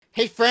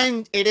Hey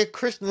friend, it is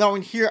Chris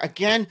Lowen here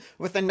again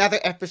with another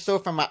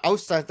episode from my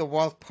Outside the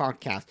Walls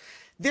podcast.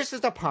 This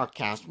is a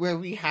podcast where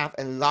we have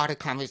a lot of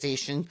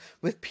conversations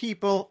with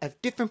people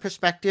of different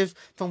perspectives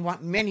from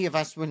what many of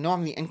us would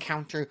normally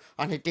encounter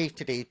on a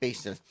day-to-day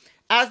basis.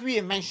 As we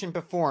have mentioned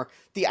before,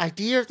 the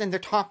ideas and the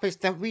topics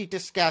that we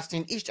discuss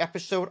in each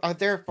episode are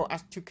there for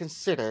us to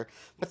consider,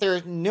 but there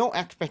is no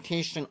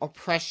expectation or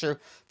pressure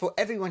for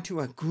everyone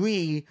to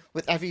agree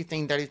with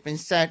everything that has been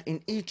said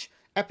in each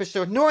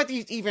episode, nor are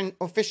these even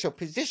official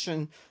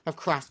position of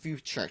Crossview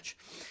Church.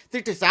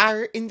 The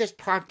desire in this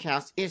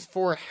podcast is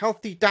for a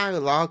healthy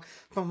dialogue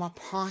from a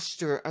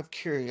posture of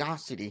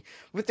curiosity,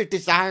 with the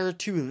desire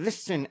to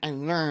listen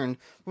and learn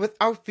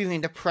without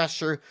feeling the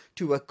pressure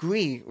to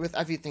agree with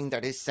everything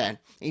that is said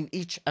in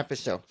each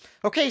episode.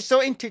 Okay, so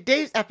in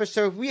today's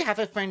episode, we have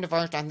a friend of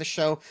ours on the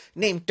show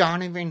named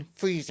Donovan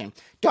Friesen.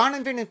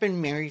 Donovan has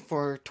been married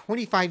for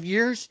 25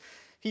 years.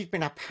 He's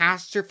been a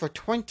pastor for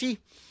 20,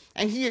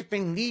 and he has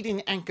been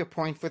leading Anchor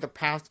Point for the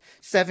past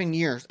 7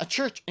 years, a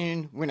church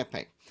in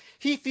Winnipeg.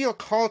 He feels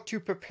called to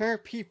prepare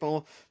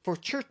people for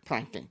church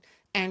planting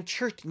and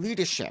church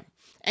leadership,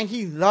 and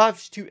he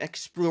loves to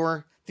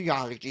explore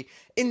theology.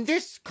 In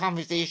this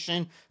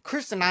conversation,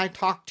 Chris and I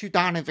talked to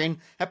Donovan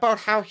about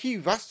how he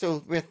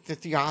wrestled with the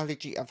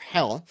theology of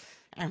hell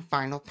and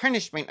final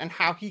punishment, and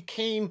how he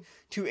came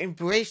to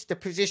embrace the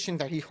position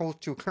that he holds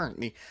to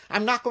currently.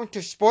 I'm not going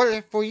to spoil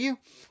it for you,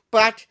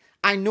 but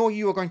I know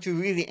you are going to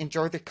really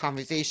enjoy the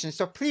conversation,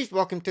 so please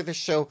welcome to the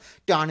show,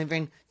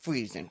 Donovan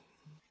Friesen.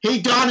 Hey,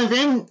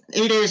 Donovan,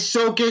 it is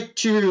so good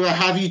to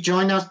have you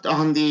join us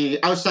on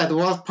the Outside the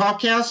Walls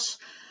podcast.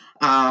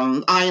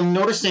 I am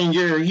noticing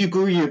you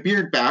grew your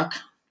beard back.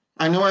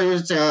 I know it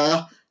was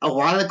a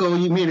while ago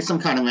you made some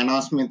kind of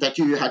announcement that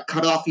you had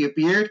cut off your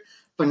beard,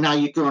 but now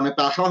you've grown it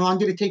back. How long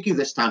did it take you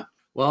this time?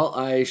 Well,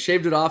 I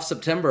shaved it off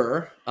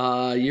September,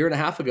 a year and a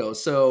half ago,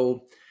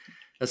 so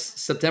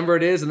September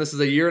it is, and this is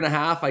a year and a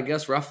half, I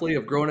guess, roughly,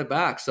 of growing it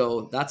back.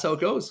 So that's how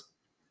it goes.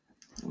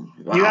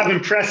 Wow. You have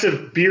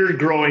impressive beard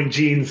growing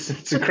genes.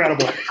 It's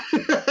incredible.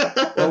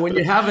 Well, when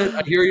you have it,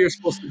 I hear you're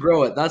supposed to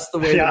grow it. That's the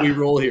way that we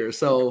roll here.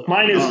 So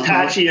mine is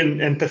patchy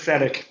and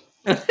pathetic.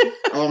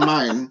 Oh,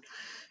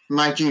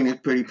 my gene is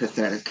pretty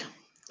pathetic.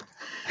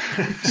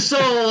 So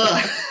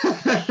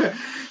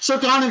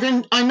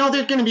Donovan, I know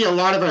there's going to be a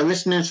lot of our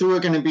listeners who are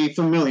going to be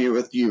familiar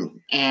with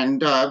you,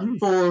 and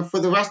for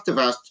the rest of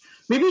us,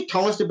 maybe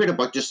tell us a bit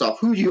about yourself,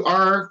 who you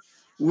are,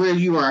 where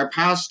you are a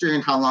pastor,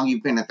 and how long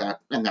you've been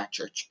in that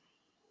church.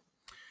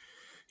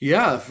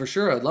 Yeah, for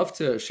sure. I'd love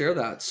to share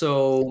that.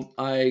 So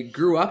I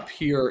grew up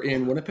here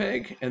in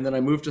Winnipeg, and then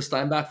I moved to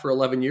Steinbach for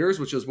 11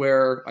 years, which is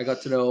where I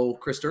got to know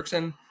Chris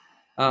Dirksen.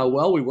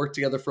 We worked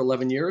together for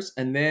 11 years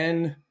and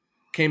then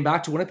came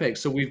back to Winnipeg.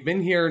 So we've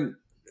been here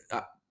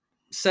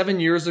 7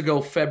 years ago.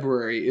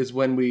 February is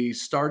when we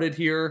started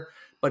here,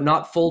 but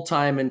not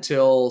full-time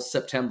until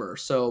September.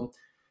 So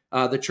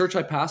the church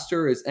I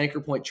pastor is Anchor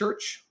Point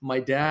Church.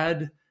 My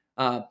dad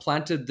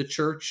planted the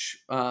church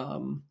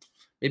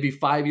maybe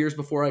 5 years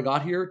before I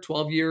got here,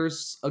 12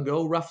 years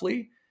ago,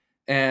 roughly.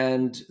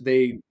 And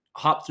they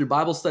hopped through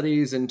Bible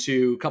studies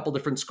into a couple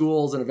different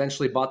schools and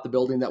eventually bought the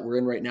building that we're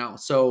in right now.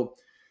 So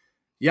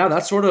yeah,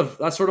 that's sort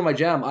of my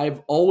jam.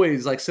 I've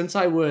always, since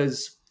I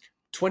was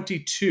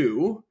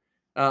 22,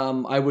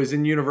 I was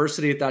in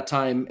university at that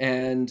time,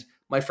 and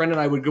my friend and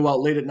I would go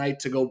out late at night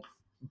to go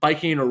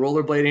biking or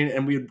rollerblading,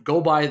 and we'd go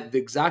by the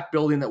exact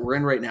building that we're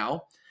in right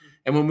now.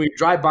 And when we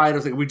drive by it, I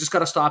was like, we just got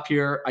to stop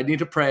here. I need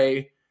to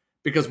pray,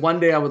 because one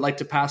day I would like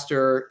to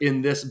pastor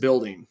in this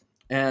building.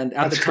 And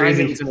at the time,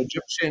 it was an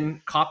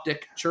Egyptian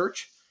Coptic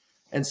church.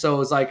 And so it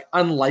was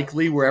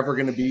unlikely we're ever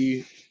going to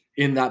be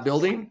in that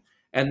building.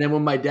 And then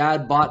when my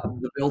dad bought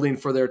the building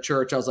for their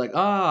church, I was like,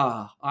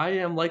 I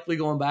am likely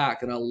going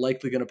back, and I'm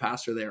likely going to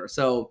pastor there.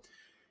 So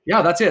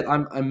yeah, that's it.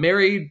 I'm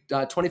married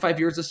 25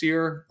 years this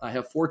year. I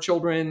have 4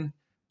 children.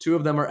 2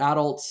 of them are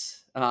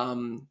adults.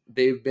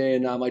 They've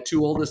been, my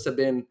 2 oldest have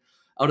been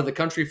out of the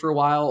country for a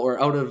while,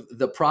 or out of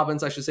the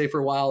province, I should say, for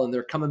a while, and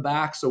they're coming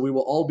back. So we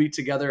will all be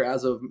together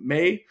as of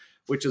May,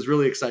 which is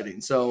really exciting.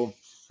 So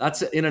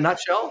that's, in a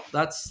nutshell,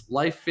 that's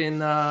life in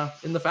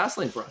the fast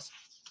lane for us.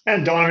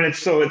 And Donovan,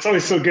 it's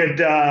always so good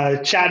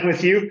chatting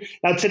with you.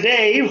 Now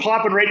today,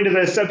 hopping right into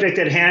the subject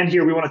at hand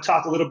here, we want to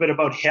talk a little bit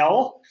about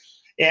hell.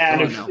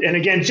 And and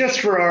again, just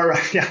for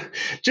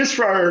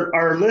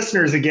our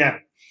listeners,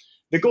 again,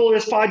 the goal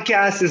of this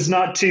podcast is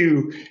not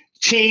to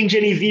change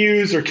any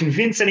views or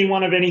convince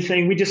anyone of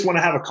anything. We just want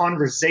to have a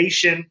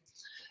conversation.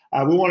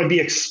 We want to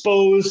be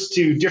exposed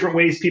to different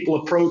ways people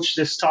approach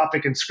this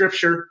topic in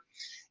Scripture.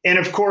 And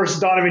of course,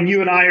 Donovan,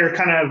 you and I are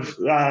kind of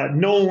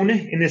known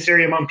in this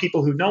area among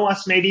people who know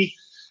us, maybe,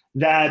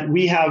 that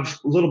we have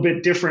a little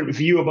bit different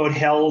view about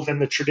hell than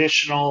the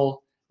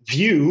traditional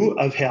view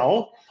of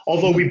hell.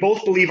 Although we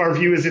both believe our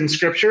view is in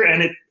Scripture,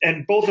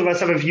 and both of us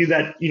have a view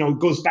that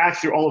goes back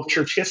through all of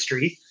church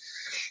history.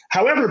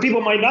 However,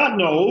 people might not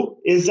know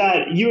is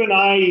that you and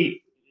I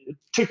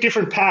took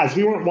different paths.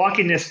 We weren't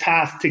walking this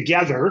path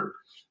together.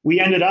 We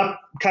ended up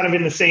kind of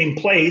in the same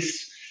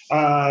place.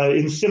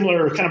 in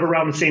similar kind of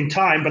around the same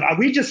time, but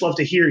we just love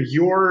to hear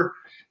your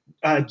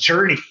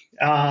journey.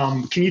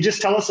 Can you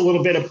just tell us a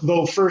little bit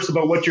first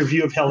about what your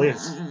view of hell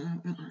is?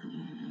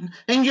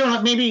 And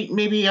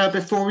maybe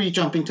before we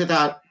jump into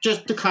that,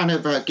 just to kind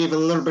of give a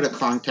little bit of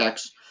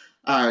context,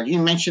 you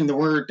mentioned the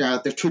word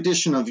the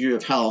traditional view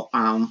of hell.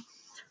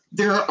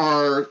 There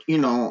are,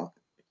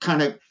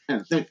 kind of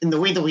in the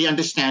way that we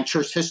understand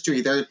church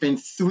history, there have been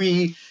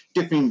three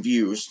different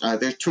views.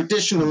 There's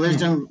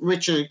traditionalism,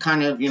 which is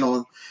kind of,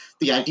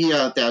 the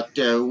idea that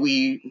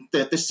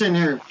the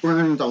sinner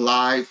burned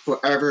alive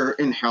forever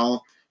in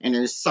hell and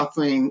is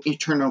suffering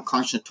eternal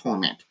constant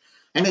torment,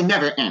 and it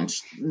never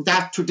ends.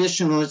 That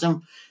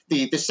traditionalism.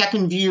 The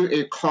second view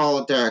is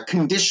called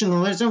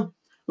conditionalism,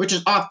 which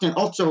is often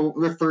also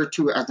referred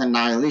to as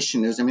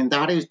annihilationism, and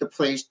that is the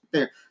place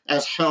there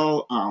as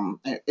hell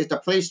is the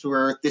place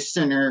where the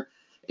sinner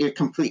is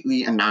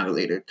completely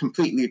annihilated,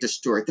 completely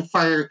destroyed. The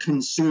fire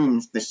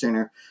consumes the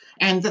sinner.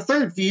 And the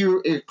third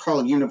view is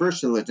called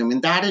universalism,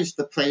 and that is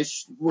the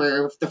place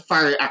where the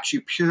fire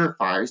actually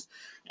purifies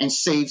and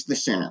saves the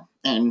sinner,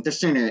 and the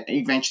sinner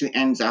eventually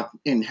ends up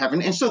in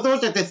heaven. And so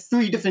those are the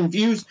three different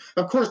views.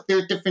 Of course,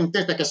 there's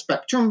like a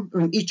spectrum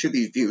in each of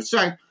these views. So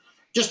I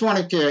just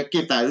wanted to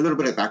give that a little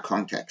bit of that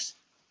context.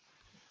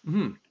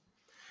 Mm-hmm.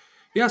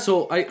 Yeah,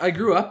 so I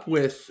grew up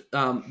with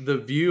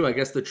the view, I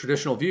guess the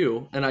traditional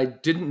view, and I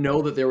didn't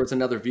know that there was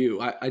another view.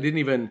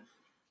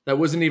 That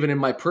wasn't even in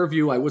my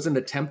purview. I wasn't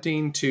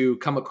attempting to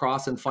come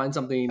across and find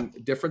something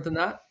different than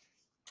that.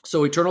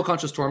 So eternal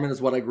conscious torment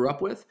is what I grew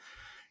up with.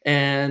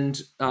 And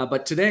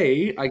but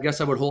today, I guess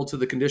I would hold to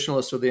the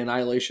conditionalist or the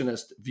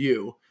annihilationist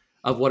view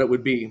of what it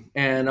would be.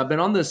 And I've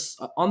been on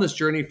this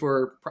journey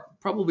for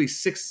probably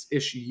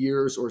 6-ish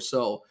years or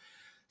so.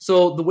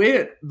 So the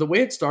way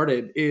it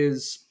started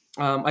is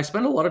I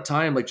spend a lot of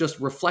time like just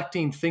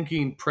reflecting,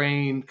 thinking,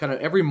 praying. Kind of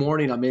every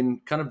morning, I'm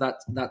in kind of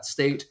that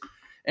state.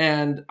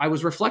 And I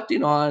was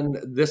reflecting on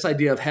this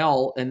idea of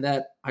hell, and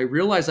that I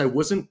realized I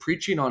wasn't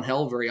preaching on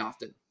hell very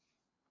often.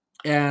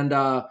 And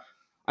I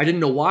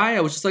didn't know why.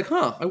 I was just like,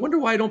 I wonder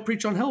why I don't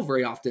preach on hell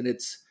very often.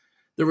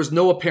 There was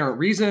no apparent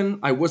reason.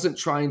 I wasn't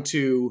trying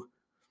to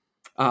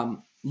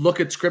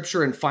look at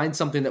scripture and find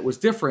something that was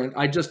different.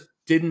 I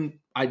didn't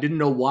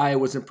know why I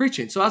wasn't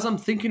preaching. So as I'm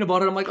thinking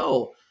about it, I'm like,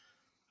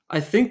 I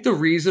think the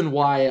reason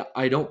why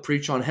I don't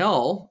preach on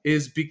hell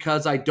is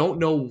because I don't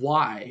know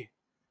why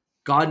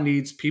God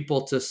needs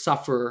people to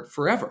suffer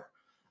forever.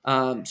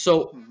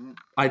 So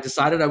I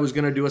decided I was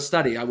going to do a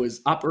study. I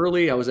was up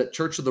early. I was at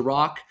Church of the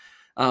Rock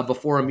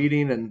before a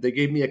meeting, and they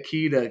gave me a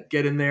key to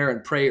get in there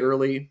and pray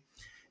early.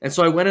 And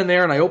so I went in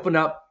there and I opened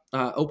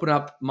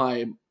up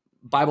my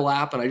Bible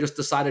app, and I just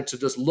decided to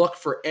just look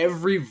for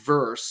every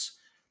verse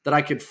that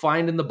I could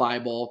find in the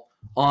Bible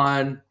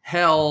on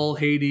hell,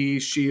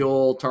 Hades,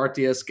 Sheol,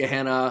 Tartarus,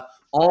 Gehenna,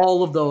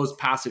 all of those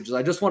passages.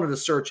 I just wanted to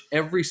search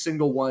every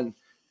single one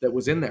that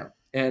was in there.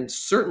 And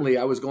certainly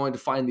I was going to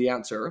find the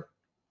answer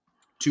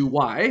to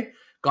why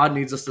God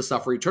needs us to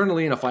suffer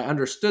eternally. And if I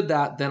understood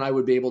that, then I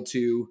would be able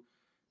to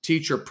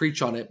teach or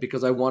preach on it,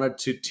 because I wanted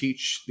to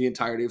teach the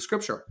entirety of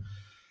Scripture.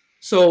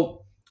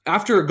 So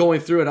after going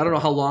through it, I don't know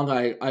how long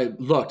I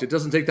looked. It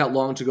doesn't take that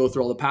long to go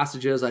through all the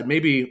passages. I'd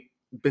maybe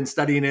been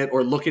studying it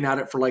or looking at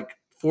it for like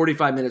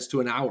 45 minutes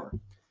to an hour.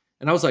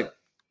 And I was like,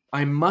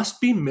 I must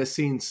be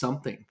missing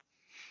something.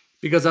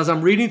 Because as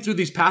I'm reading through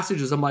these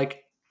passages, I'm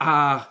like,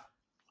 I'm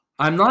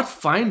not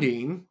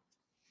finding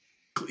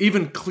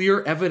even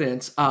clear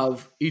evidence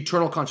of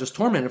eternal conscious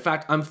torment. In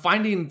fact, I'm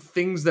finding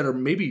things that are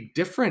maybe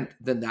different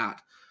than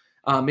that,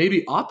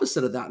 maybe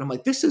opposite of that. And I'm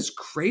like, this is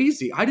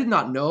crazy. I did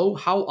not know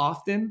how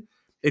often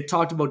it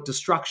talked about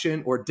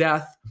destruction or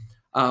death,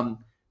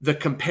 the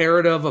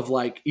comparative of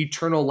like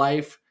eternal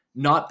life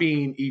not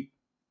being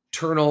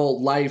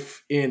eternal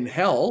life in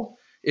hell.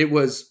 It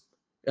was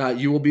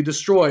you will be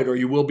destroyed, or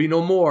you will be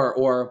no more,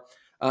 or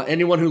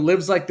anyone who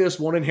lives like this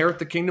won't inherit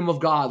the kingdom of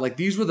God. Like,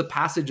 these were the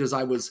passages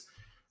I was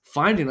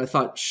finding. I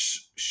thought,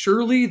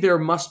 surely there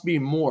must be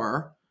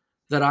more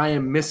that I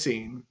am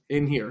missing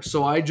in here.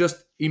 So I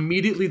just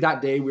immediately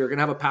that day, we were going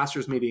to have a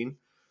pastors meeting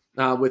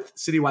with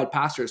citywide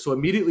pastors. So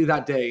immediately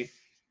that day,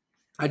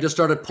 I just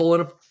started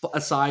pulling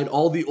aside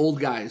all the old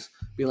guys,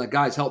 being like,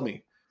 guys, help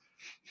me.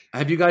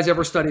 Have you guys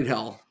ever studied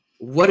hell?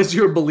 What is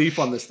your belief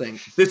on this thing?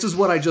 This is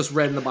what I just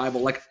read in the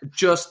Bible, like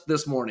just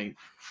this morning.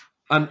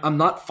 I'm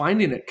not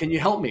finding it. Can you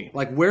help me?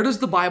 Like, where does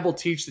the Bible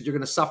teach that you're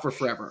going to suffer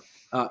forever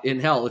in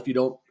hell if you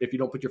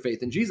don't put your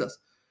faith in Jesus?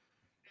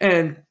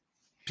 And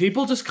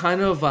people just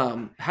kind of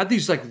had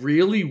these like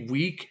really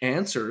weak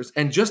answers,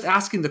 and just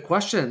asking the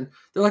question,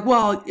 they're like,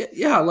 well,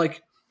 yeah,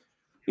 like,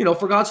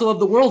 for God so loved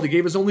the world, he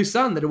gave his only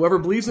son, that whoever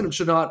believes in him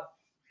should not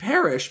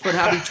perish, but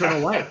have eternal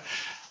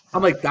life.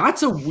 I'm like,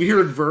 that's a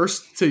weird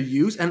verse to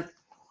use. And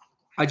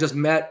I just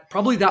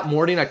probably that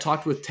morning, I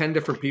talked with 10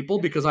 different people,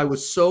 because I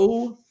was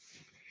so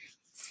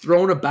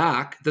thrown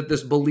aback that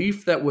this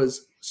belief that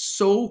was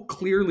so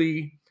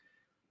clearly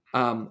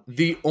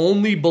the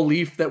only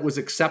belief that was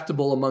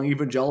acceptable among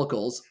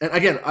evangelicals, and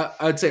again,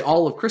 I'd say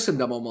all of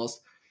Christendom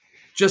almost,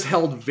 just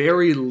held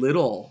very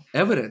little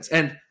evidence.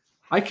 And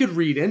I could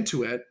read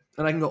into it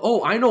and I can go,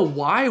 oh, I know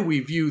why we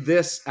view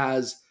this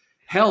as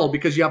hell,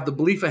 because you have the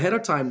belief ahead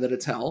of time that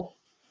it's hell,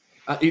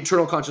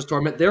 eternal conscious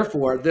torment.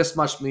 Therefore, this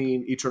must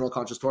mean eternal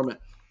conscious torment.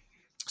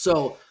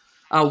 So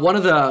one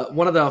of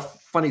the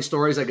funny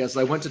stories, I guess,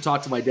 I went to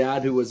talk to my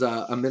dad, who was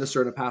a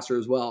minister and a pastor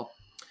as well.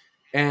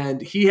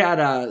 And he had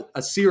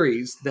a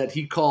series that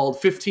he called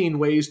 15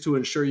 Ways to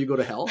Ensure You Go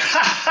to Hell.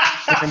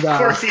 And, of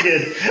course he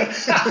did.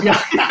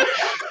 Yeah.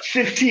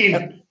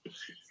 15.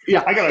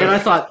 Yeah. I gotta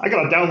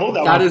download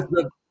that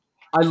one.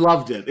 I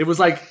loved it. It was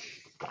like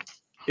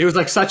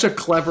such a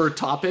clever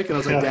topic. And I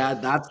was like,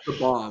 Dad, that's the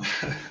bomb.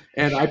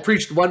 And I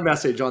preached one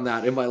message on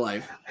that in my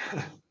life.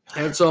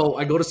 And so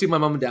I go to see my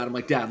mom and dad. I'm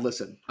like, Dad,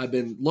 listen, I've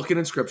been looking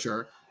in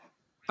scripture.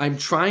 I'm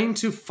trying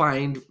to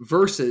find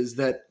verses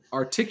that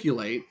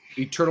articulate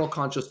eternal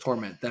conscious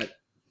torment, that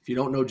if you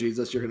don't know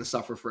Jesus, you're going to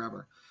suffer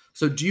forever.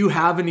 So do you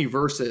have any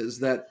verses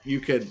that you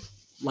could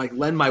like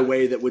lend my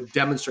way that would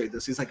demonstrate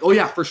this? He's like, oh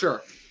yeah, for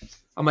sure.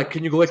 I'm like,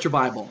 can you go get your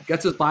Bible?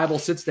 Gets his Bible,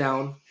 sits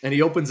down, and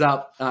he opens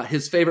up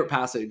his favorite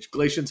passage,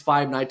 Galatians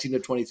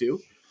 5:19-22.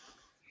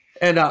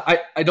 And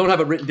I don't have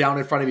it written down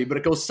in front of me, but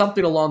it goes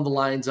something along the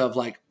lines of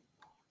like,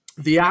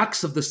 the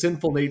acts of the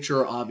sinful nature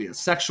are obvious: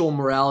 sexual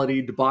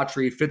morality,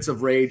 debauchery, fits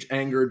of rage,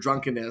 anger,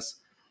 drunkenness.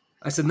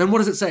 I said, then what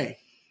does it say?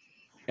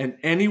 And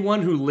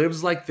anyone who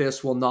lives like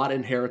this will not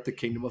inherit the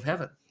kingdom of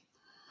heaven.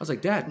 I was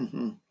like, Dad,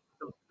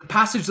 the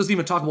passage doesn't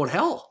even talk about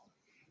hell.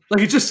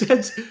 Like, it just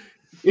says,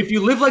 if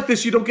you live like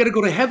this, you don't get to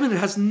go to heaven. It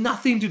has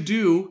nothing to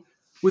do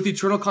with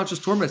eternal conscious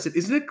torment. I said,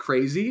 isn't it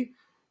crazy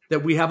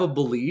that we have a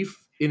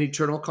belief in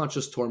eternal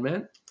conscious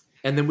torment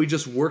and then we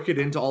just work it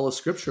into all of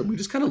scripture? We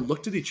just kind of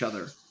looked at each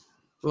other.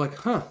 We're like,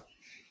 kind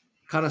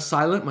of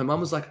silent. My mom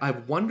was like,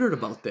 I've wondered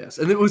about this.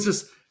 And it was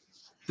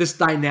this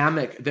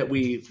dynamic that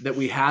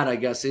we had, I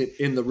guess,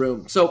 in the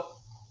room. So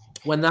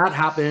when that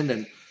happened,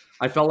 and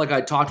I felt like I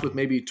talked with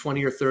maybe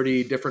 20 or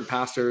 30 different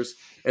pastors,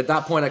 at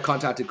that point I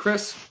contacted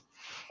Chris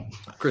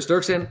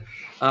Dirksen.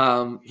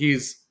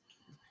 He's,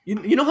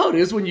 you know how it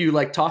is when you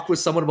like talk with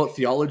someone about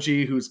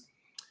theology who's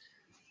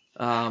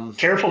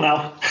careful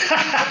now.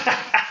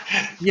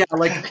 Yeah,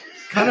 like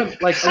kind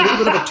of like a little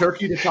bit of a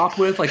turkey to talk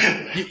with. Like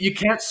you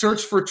can't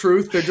search for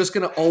truth. They're just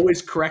going to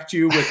always correct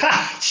you with,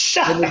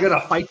 and they're going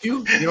to fight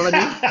you. You know what I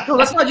mean? No,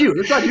 that's not you.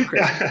 That's not you,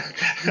 Chris.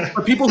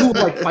 For people who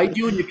like fight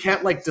you and you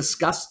can't like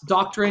discuss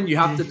doctrine, you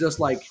have to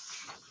just like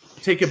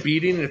take a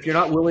beating. And if you're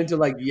not willing to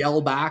like yell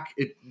back,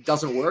 it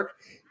doesn't work.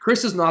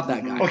 Chris is not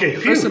that guy.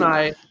 Okay. Chris and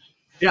I,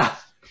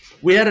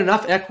 we had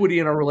enough equity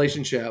in our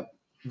relationship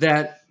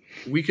that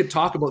we could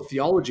talk about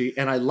theology,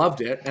 and I loved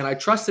it. And I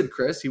trusted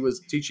Chris. He was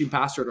teaching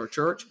pastor at our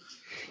church.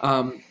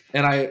 And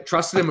I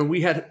trusted him, and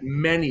we had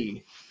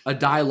many a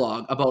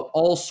dialogue about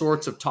all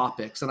sorts of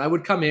topics. And I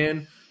would come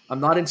in, I'm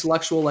not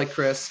intellectual like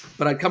Chris,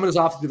 but I'd come in his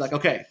office and be like,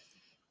 okay,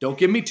 don't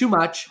give me too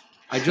much.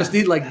 I just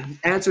need like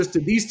answers to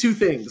these two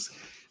things.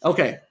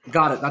 Okay,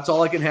 got it. That's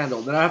all I can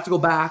handle. Then I have to go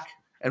back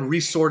and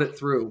resort it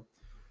through.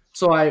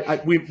 So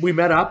we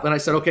met up and I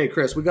said, okay,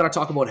 Chris, we got to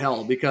talk about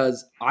hell,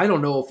 because I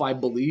don't know if I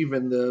believe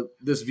in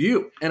this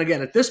view. And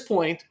again, at this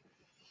point,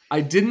 I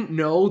didn't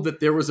know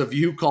that there was a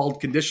view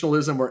called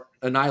conditionalism or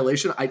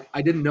annihilation.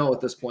 I didn't know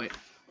at this point.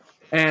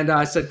 And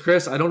I said,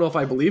 Chris, I don't know if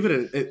I believe it.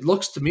 It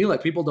looks to me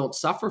like people don't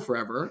suffer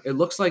forever. It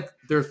looks like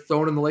they're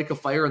thrown in the lake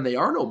of fire and they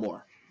are no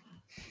more.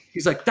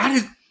 He's like, that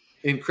is,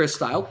 in Chris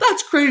style,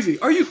 that's crazy.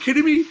 Are you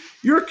kidding me?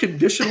 You're a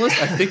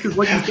conditionalist, I think is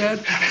what you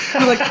said.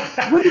 You're like,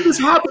 when did this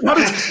happen? How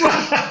does this work?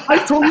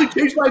 I totally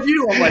changed my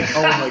view. I'm like,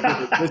 oh my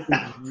goodness, this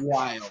is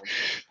wild.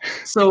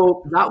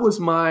 So that was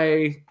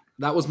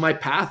my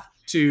path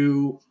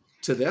to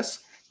this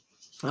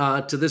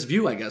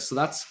view, I guess. So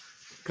that's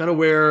kind of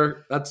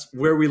where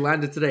we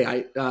landed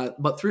today.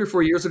 About 3 or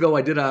 4 years ago,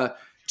 I did a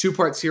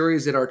 2-part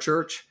series at our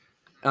church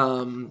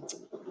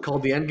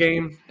called The End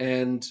Game.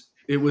 And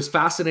it was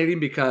fascinating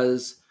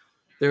because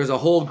there's a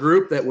whole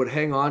group that would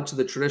hang on to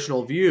the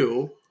traditional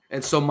view.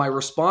 And so my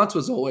response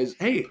was always,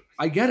 hey,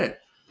 I get it.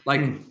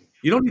 Like,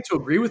 you don't need to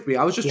agree with me.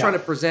 I was just trying to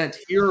present,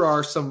 here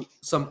are some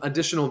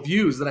additional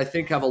views that I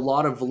think have a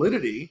lot of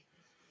validity.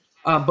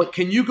 But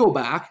can you go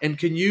back and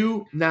can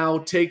you now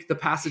take the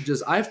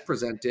passages I've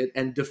presented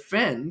and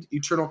defend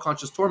eternal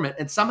conscious torment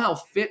and somehow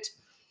fit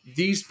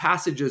these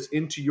passages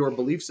into your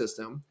belief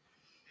system?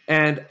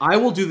 And I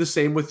will do the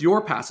same with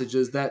your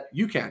passages that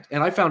you can't.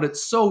 And I found it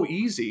so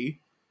easy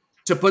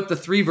to put the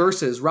 3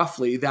 verses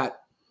roughly that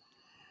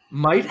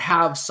might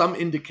have some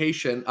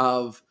indication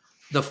of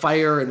the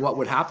fire and what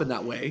would happen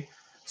that way.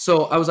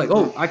 So I was like,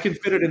 oh, I can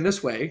fit it in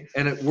this way.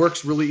 And it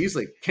works really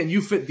easily. Can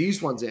you fit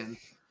these ones in?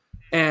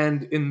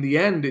 And in the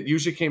end, it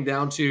usually came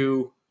down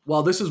to,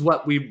 well, this is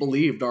what we've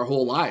believed our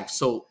whole life.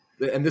 So,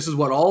 and this is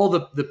what all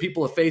the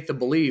people of faith have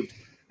believed.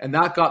 And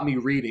that got me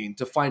reading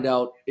to find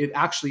out it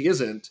actually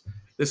isn't.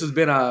 This has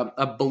been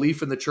a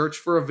belief in the church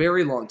for a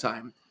very long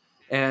time.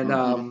 And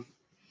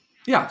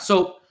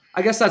so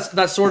I guess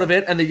that's sort of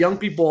it. And the young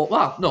people,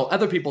 well, no,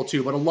 other people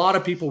too, but a lot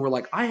of people were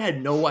like, I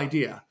had no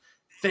idea.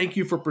 Thank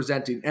you for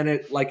presenting. And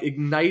it like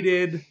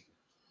ignited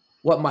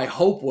what my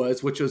hope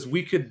was, which was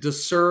we could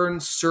discern,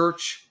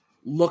 search,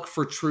 look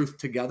for truth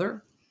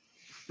together.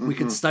 Mm-hmm. We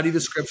could study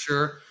the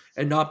scripture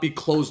and not be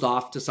closed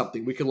off to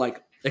something. We could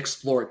like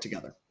explore it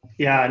together.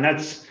 Yeah.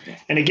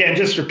 And again,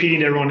 just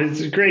repeating to everyone,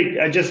 it's great.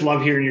 I just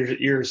love hearing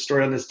your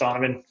story on this,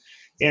 Donovan,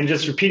 and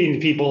just repeating to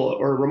people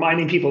or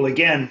reminding people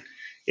again,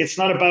 it's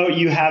not about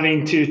you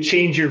having to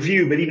change your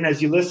view, but even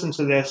as you listen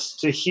to this,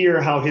 to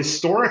hear how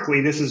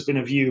historically this has been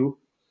a view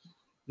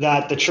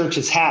that the church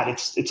has had.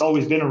 It's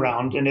always been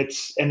around, and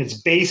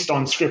it's based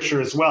on scripture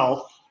as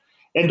well.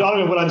 And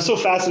Donovan, what I'm so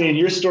fascinated in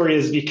your story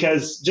is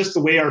because just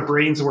the way our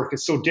brains work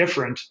is so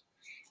different.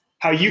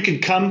 How you can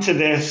come to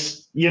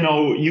this,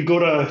 you go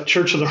to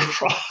Church of the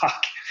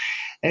Rock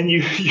and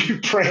you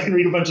pray and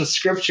read a bunch of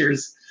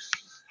scriptures.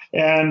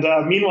 And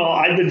meanwhile,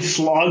 I've been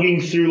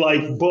slogging through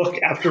like book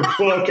after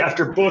book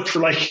after book for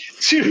like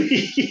 2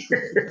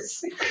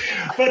 years.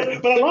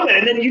 But I love it.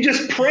 And then you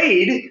just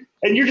prayed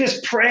and you're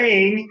just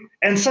praying.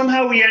 And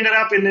somehow we ended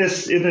up in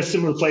this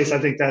similar place. I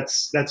think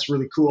that's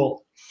really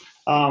cool.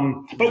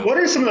 But what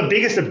are some of the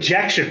biggest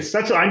objections?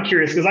 That's what I'm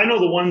curious, because I know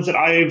the ones that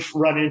I've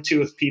run into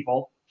with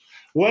people.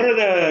 What are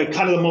the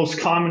kind of the most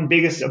common,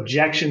 biggest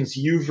objections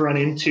you've run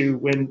into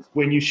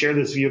when you share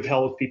this view of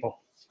hell with people?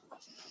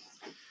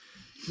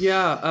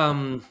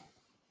 Yeah,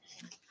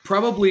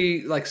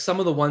 probably like some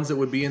of the ones that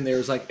would be in there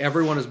is like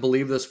everyone has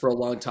believed this for a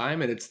long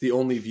time and it's the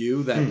only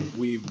view that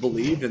we've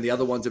believed and the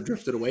other ones have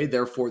drifted away.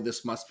 Therefore,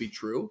 this must be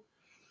true.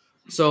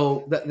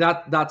 So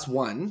that's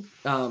one.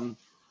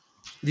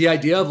 The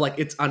idea of like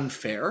it's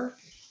unfair.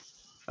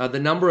 The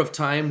number of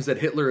times that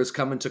Hitler has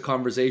come into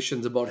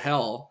conversations about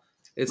hell,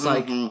 it's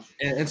like,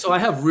 and so I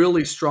have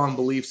really strong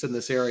beliefs in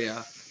this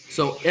area.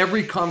 So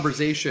every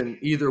conversation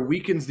either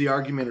weakens the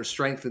argument or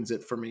strengthens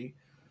it for me.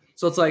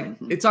 So it's like,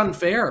 it's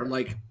unfair.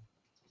 Like,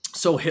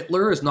 so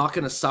Hitler is not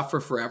going to suffer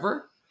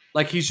forever.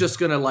 Like he's just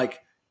going to like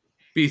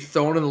be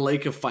thrown in the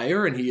lake of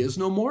fire and he is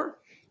no more.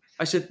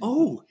 I said,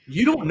 oh,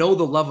 you don't know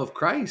the love of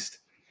Christ.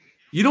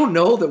 You don't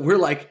know that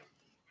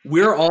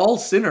we're all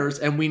sinners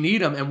and we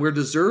need him and we're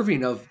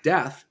deserving of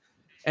death.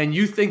 And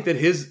you think that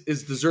his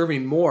is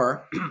deserving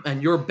more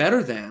and you're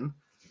better than.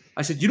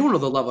 I said, you don't know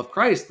the love of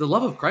Christ. The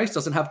love of Christ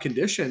doesn't have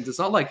conditions. It's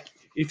not like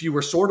if you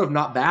were sort of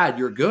not bad,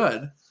 you're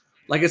good.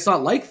 Like, it's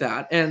not like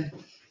that. And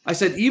I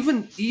said,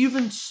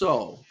 even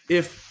so,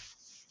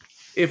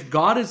 if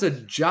God is a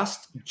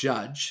just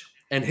judge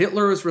and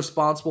Hitler is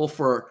responsible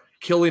for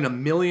killing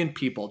 1 million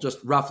people, just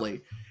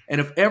roughly,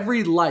 and if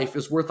every life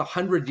is worth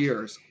 100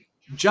 years,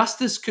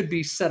 justice could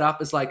be set up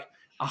as like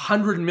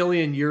 100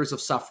 million years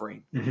of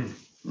suffering,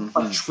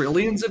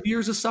 trillions of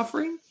years of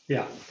suffering.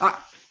 Yeah.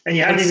 And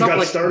you haven't even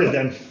got started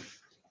then.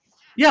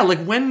 Yeah.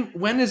 Like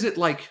when is it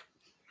like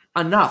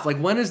enough? Like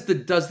when does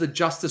the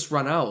justice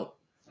run out?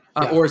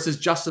 Or is this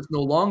justice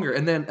no longer?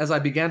 And then as I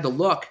began to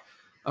look,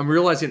 I'm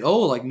realizing,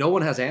 like no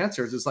one has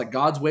answers. It's like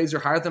God's ways are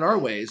higher than our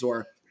ways,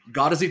 or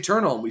God is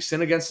eternal and we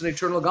sin against an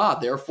eternal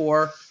God.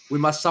 Therefore, we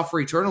must suffer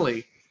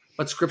eternally.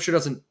 But scripture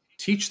doesn't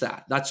teach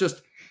that. That's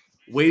just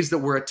ways that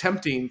we're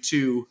attempting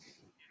to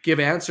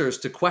give answers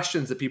to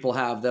questions that people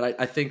have that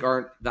I think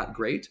aren't that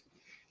great.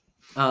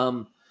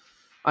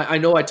 I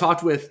know I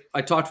talked with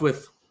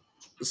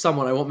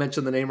someone, I won't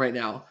mention the name right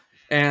now.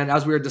 And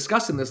as we were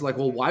discussing this, like,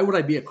 well, why would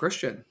I be a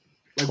Christian?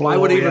 Like, why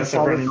would I even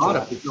follow God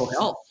if there's no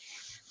hell?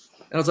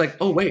 And I was like,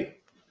 oh, wait,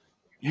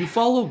 you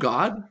follow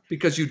God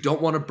because you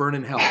don't want to burn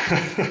in hell.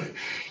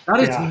 That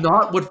is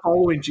not what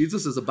following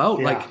Jesus is about.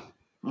 Yeah. Like,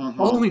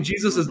 following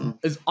Jesus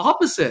is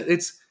opposite.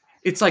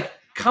 It's like,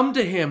 come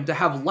to him to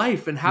have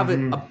life and have it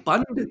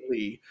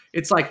abundantly.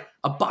 It's like,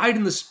 abide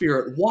in the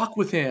Spirit, walk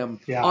with him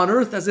on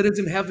earth as it is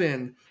in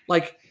heaven.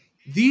 Like,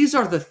 these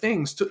are the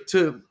things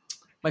to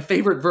my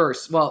favorite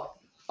verse. Well,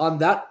 on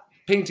that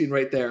painting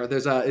right there,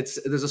 there's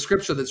a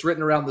scripture that's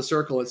written around the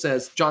circle. It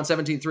says, John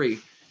 17:3,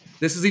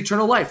 this is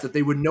eternal life, that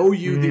they would know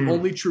you, the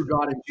only true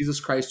God, and Jesus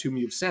Christ whom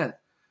you've sent.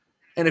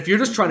 And if you're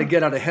just trying to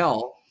get out of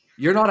hell,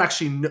 you're not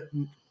actually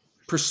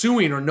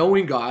pursuing or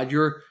knowing God.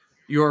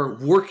 You're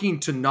working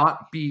to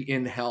not be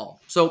in hell.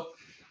 So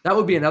that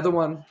would be another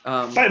one.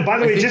 By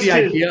the way,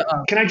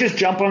 can I just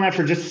jump on that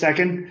for just a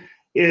second?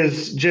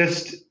 Is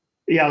just,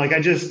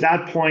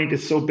 that point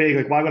is so big.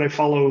 Like, why would I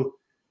follow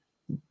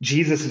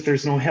Jesus if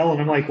there's no hell? And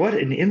I'm like, what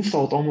an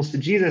insult almost to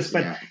Jesus.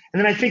 But and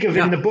then I think of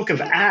in the book of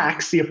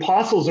Acts, the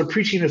apostles are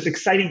preaching this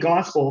exciting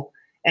gospel,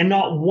 and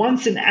not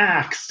once in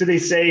Acts do they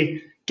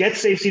say, get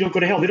saved so you don't go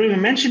to hell. They don't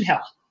even mention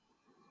hell.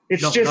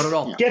 It's just not at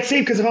all. Get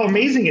saved because of how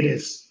amazing it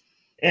is.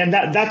 And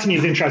that to me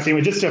is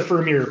interesting. Just to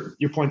affirm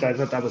your point, I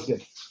thought that was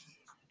good.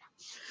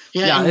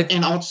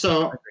 And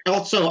also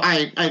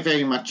I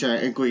very much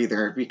agree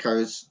there,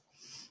 because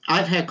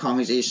I've had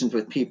conversations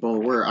with people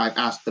where I've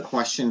asked the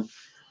question,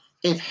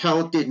 if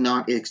hell did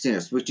not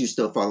exist, would you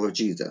still follow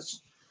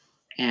Jesus?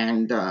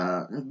 And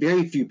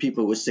very few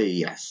people would say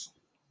yes.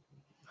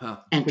 Huh.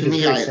 And to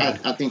me,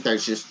 I think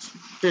that's just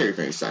very,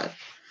 very sad.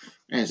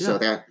 And so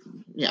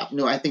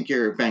I think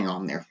you're bang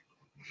on there.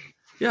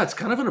 Yeah, it's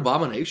kind of an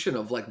abomination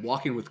of like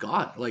walking with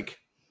God. Like,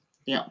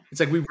 Yeah. It's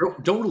like we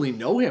don't really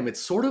know him.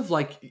 It's sort of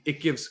like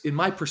it gives, in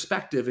my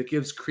perspective, it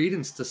gives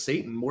credence to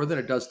Satan more than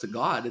it does to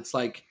God. It's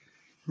like,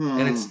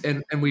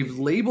 and we've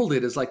labeled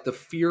it as like the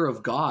fear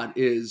of God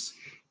is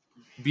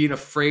being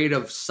afraid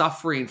of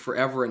suffering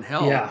forever in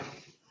hell. Yeah.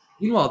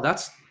 Meanwhile,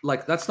 that's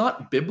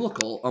not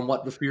biblical on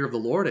what the fear of the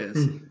Lord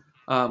is.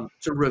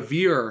 To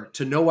revere,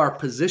 to know our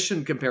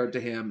position compared to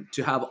him,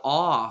 to have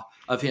awe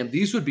of him.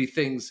 These would be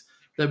things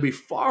that would be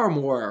far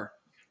more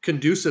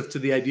conducive to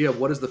the idea of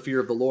what is the fear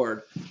of the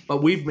Lord.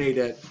 But we've made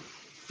it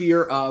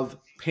fear of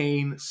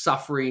pain,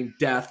 suffering,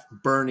 death,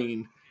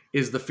 burning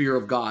is the fear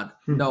of God.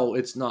 No,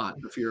 it's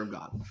not the fear of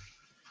God.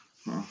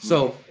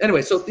 So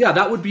anyway,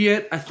 that would be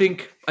it. I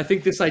think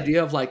this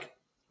idea of like,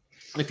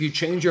 if you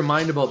change your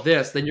mind about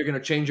this, then you're going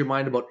to change your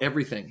mind about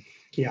everything.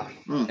 Yeah.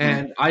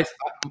 And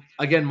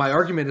again, my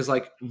argument is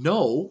like,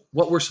 no,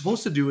 what we're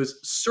supposed to do is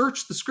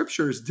search the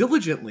scriptures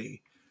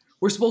diligently.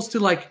 We're supposed to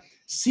like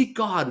seek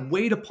God,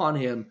 wait upon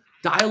him,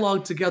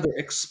 dialogue together,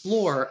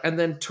 explore, and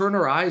then turn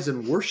our eyes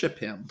and worship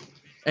him,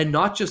 and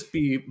not just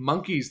be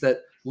monkeys that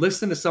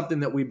listen to something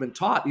that we've been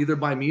taught either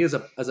by me as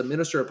a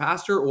minister or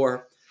pastor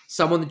or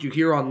someone that you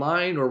hear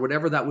online or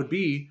whatever that would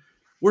be.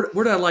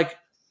 We're to like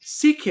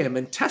seek him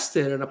and test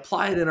it and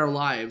apply it in our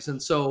lives.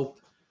 And so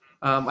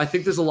I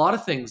think there's a lot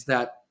of things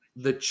that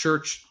the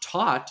church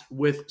taught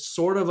with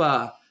sort of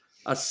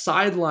a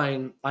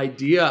sideline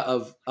idea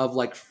of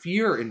like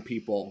fear in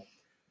people.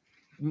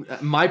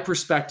 My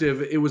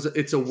perspective,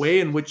 it's a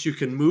way in which you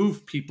can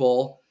move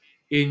people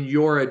in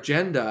your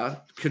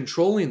agenda,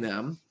 controlling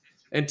them.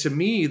 And to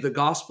me, the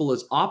gospel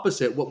is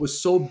opposite. What was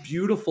so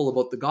beautiful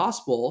about the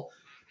gospel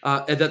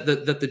that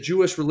the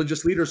Jewish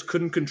religious leaders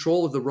couldn't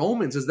control of the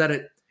Romans is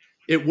that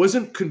it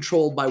wasn't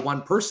controlled by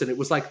one person. It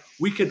was like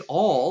we could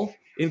all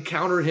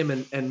encounter him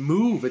and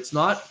move. It's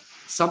not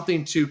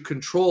something to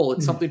control.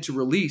 It's something to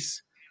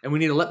release. And we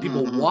need to let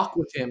people walk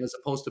with him as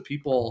opposed to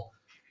people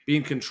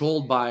being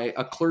controlled by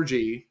a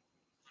clergy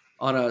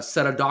on a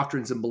set of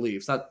doctrines and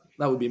beliefs. That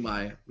would be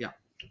my, yeah.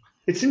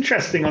 It's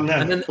interesting on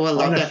that. And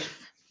then,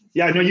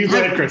 yeah, no, you go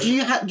ahead, Chris.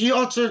 Do you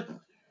also,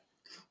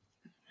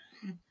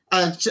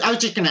 I was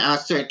just going to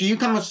ask, sir, do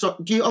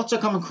you also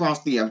come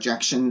across the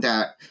objection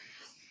that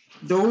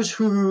those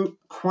who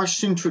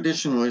question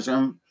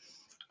traditionalism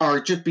are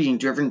just being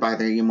driven by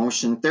their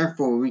emotions,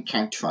 therefore we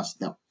can't trust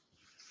them?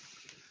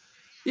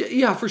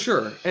 Yeah, for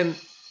sure. And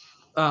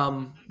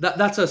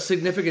that's a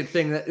significant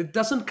thing that it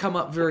doesn't come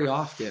up very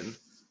often.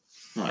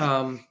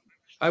 Right.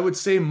 I would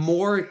say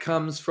more it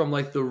comes from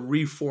like the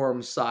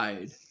Reform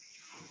side,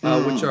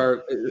 which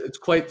it's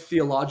quite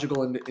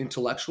theological and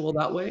intellectual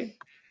that way.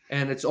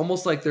 And it's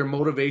almost like their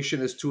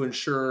motivation is to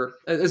ensure,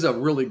 it is a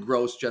really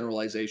gross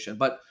generalization,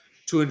 but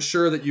to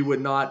ensure that you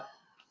would not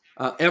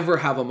ever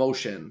have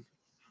emotion.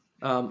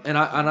 And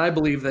I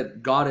believe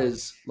that God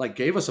is like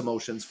gave us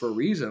emotions for a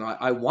reason.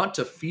 I want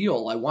to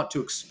feel, I want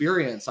to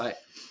experience, I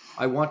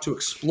want to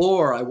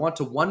explore, I want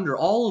to wonder.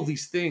 All of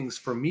these things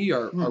for me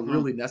are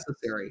really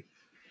necessary.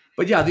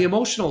 But yeah, the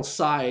emotional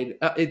side,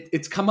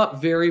 it's come up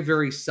very,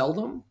 very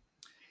seldom,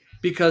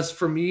 because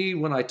for me,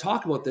 when I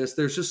talk about this,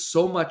 there's just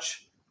so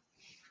much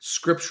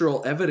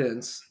scriptural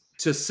evidence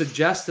to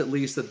suggest at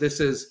least that this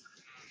is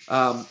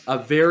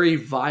a very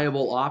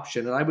viable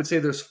option. And I would say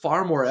there's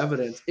far more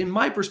evidence, in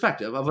my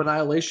perspective, of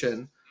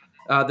annihilation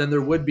than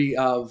there would be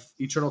of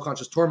eternal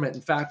conscious torment.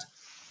 In fact,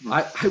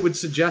 I would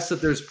suggest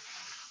that there's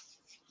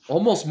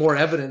almost more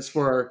evidence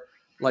for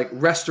like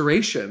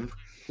restoration,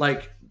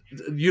 like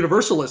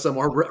universalism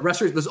or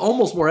restoration. There's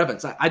almost more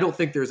evidence. I don't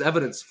think there's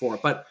evidence for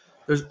it, but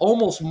there's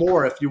almost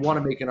more if you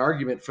want to make an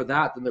argument for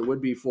that than there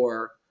would be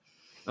for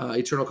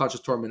eternal conscious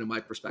torment, in my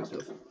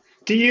perspective.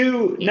 Do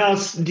you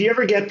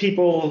ever get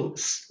people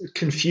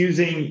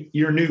confusing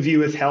your new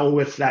view of hell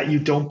with that you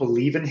don't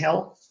believe in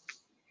hell?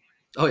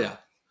 Oh yeah,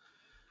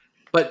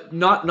 but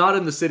not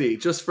in the city.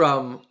 Just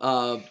from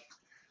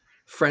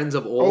friends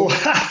of old,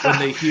 when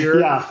they hear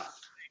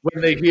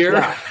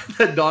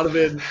that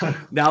Donovan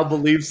now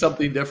believes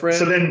something different.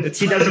 So then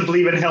he doesn't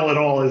believe in hell at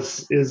all.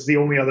 Is the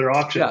only other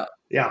option?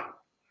 Yeah.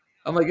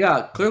 I'm like,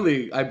 yeah,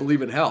 clearly I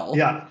believe in hell.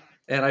 Yeah.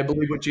 And I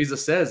believe what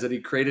Jesus says, that he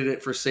created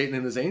it for Satan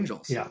and his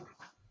angels. Yeah.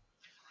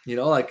 You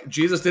know, like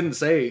Jesus didn't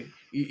say,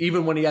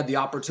 even when he had the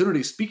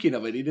opportunity, speaking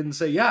of it, he didn't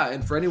say, yeah,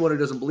 and for anyone who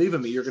doesn't believe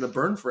in me, you're going to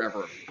burn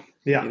forever.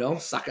 Yeah. You know,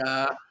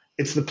 sucker.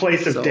 It's the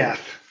place of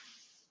death.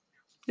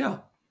 Yeah.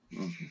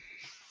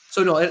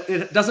 So no,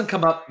 it doesn't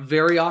come up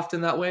very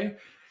often that way.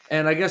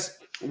 And I guess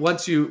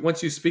once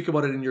you speak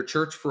about it in your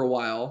church for a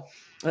while,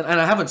 and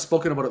I haven't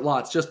spoken about it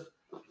lots, just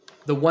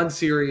the one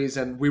series,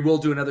 and we will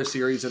do another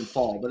series in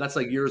fall, but that's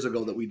like years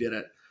ago that we did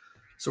it.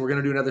 So we're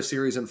going to do another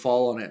series in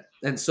fall on it.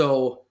 And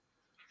so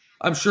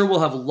I'm sure we'll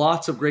have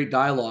lots of great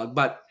dialogue,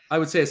 but I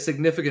would say a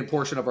significant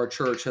portion of our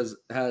church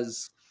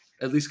has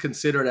at least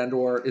considered and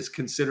or is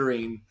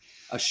considering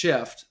a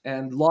shift,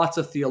 and lots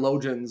of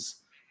theologians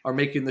are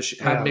making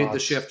have made the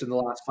shift in the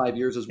last 5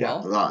 years as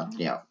well. A lot,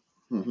 yeah.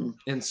 Mm-hmm.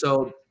 And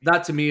so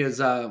that to me is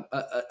a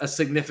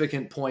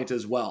significant point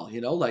as well.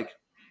 You know, like,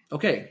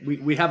 okay,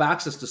 we have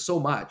access to so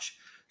much.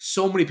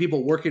 so many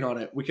people working on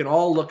it. We can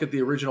all look at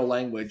the original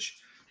language,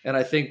 and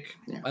I think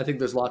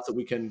there's lots that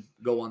we can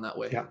go on that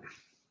way. Yeah.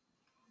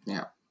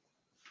 Yeah.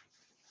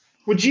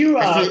 Would you?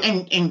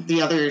 And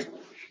the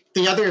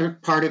other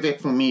part of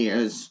it for me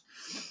is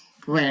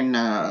when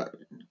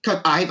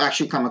I've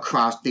actually come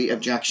across the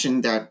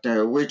objection that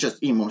we're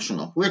just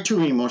emotional. We're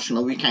too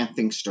emotional. We can't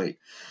think straight.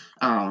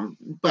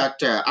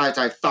 But as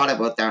I've thought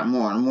about that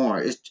more and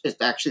more,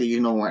 it's actually, you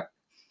know what?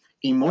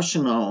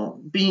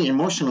 Being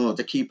emotional is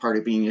a key part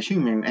of being a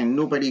human, and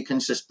nobody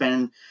can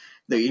suspend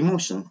the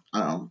emotion.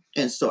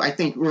 And so I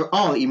think we're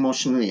all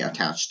emotionally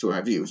attached to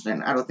our views,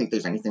 and I don't think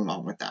there's anything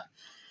wrong with that.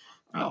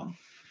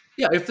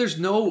 Yeah, if there's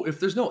no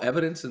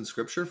evidence in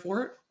Scripture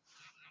for it,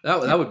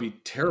 that would be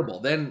terrible.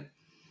 Then,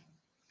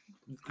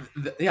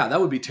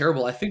 that would be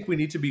terrible. I think we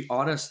need to be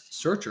honest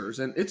searchers,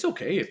 and it's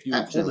okay if you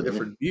hold a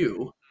different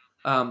view.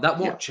 That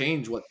won't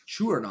change what's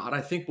true or not. I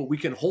think, but we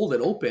can hold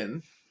it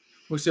open.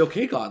 We say,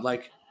 okay, God,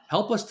 like,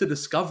 help us to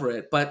discover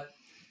it, but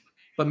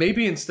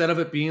maybe instead of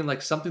it being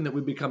like something that we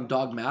become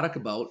dogmatic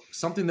about,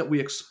 something that we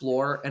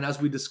explore, and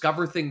as we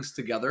discover things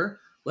together,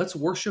 let's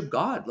worship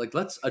God. Like,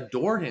 let's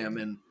adore Him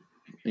and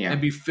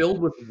be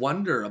filled with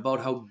wonder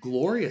about how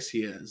glorious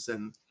He is.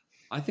 And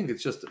I think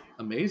it's just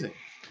amazing.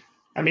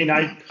 I mean,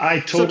 I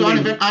totally.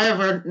 So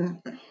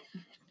Donovan,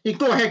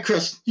 go ahead,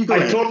 Chris. You go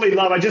ahead. Totally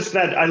love.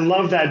 I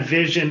love that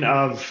vision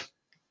of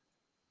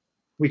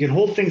we can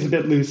hold things a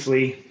bit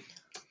loosely,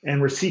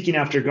 and we're seeking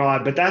after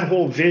God. But that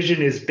whole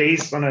vision is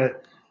based on a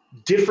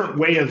different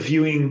way of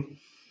viewing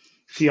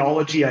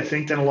theology, I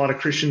think, than a lot of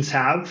Christians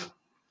have,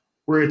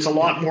 where it's a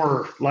lot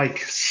more like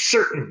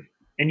certain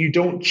and you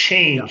don't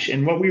change. Yeah.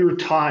 And what we were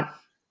taught,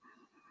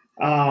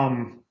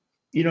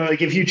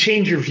 like if you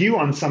change your view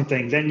on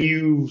something, then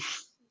you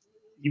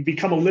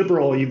become a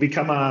liberal, you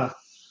become a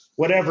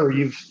whatever,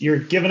 you're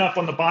given up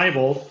on the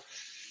Bible.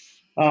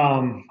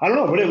 I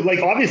don't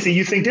know, obviously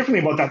you think differently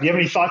about that. Do you have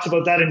any thoughts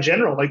about that in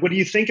general? Like, what do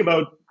you think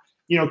about,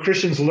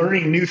 Christians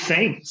learning new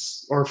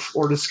things or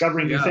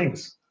discovering new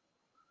things?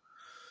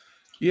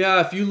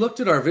 Yeah, if you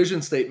looked at our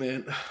vision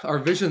statement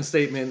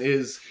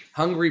is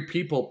hungry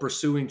people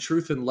pursuing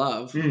truth and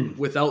love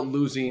without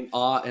losing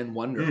awe and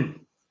wonder.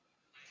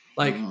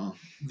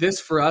 This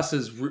for us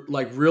is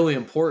really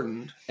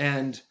important.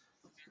 And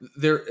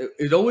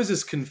it always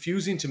is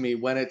confusing to me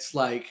when it's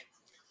like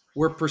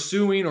we're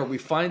pursuing or we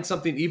find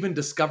something, even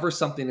discover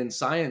something in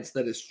science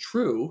that is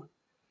true.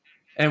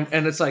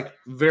 And it's like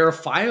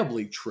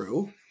verifiably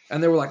true.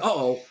 And they were like,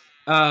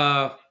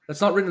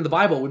 that's not written in the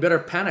Bible. We better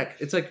panic.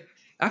 It's like,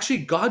 actually,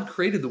 God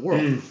created the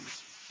world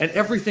and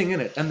everything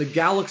in it and the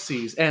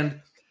galaxies. And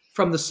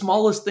from the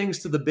smallest things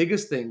to the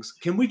biggest things,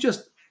 can we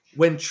just,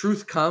 when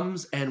truth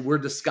comes and we're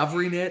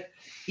discovering it,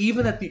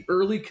 even at the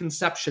early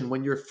conception,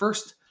 when you're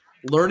first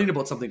learning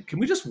about something, can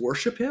we just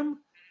worship Him?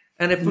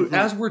 And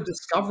as we're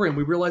discovering,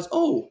 we realize,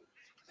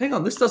 hang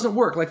on, this doesn't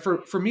work. Like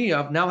for me,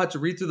 I've now had to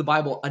read through the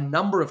Bible a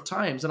number of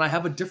times and I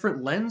have a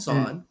different lens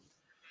on.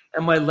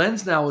 And my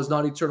lens now is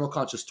not eternal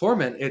conscious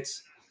torment.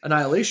 It's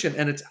annihilation.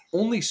 And it's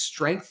only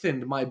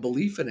strengthened my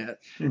belief in it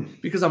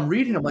because I'm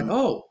reading. I'm like,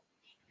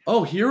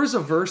 here is a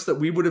verse that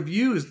we would have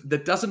used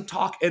that doesn't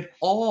talk at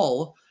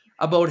all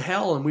about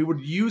hell. And we would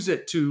use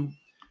it to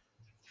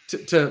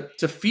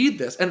feed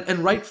this. And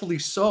rightfully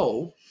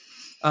so.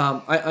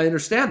 I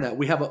understand that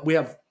we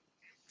have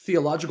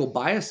theological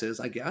biases,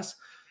 I guess,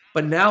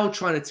 but now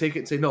trying to take it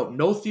and say,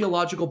 no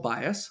theological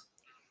bias.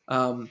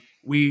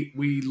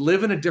 We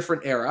live in a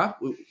different era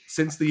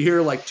since the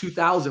year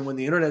 2000 when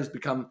the internet has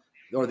become,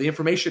 or the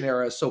information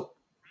era is so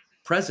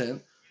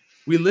present.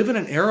 We live in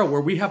an era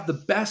where we have the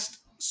best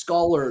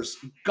scholars,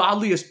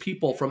 godliest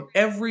people from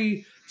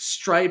every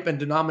stripe and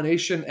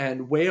denomination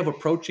and way of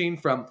approaching,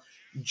 from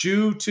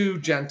Jew to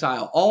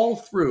Gentile, all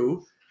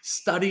through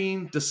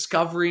studying,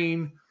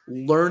 discovering,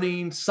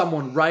 learning.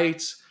 Someone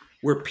writes,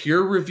 we're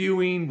peer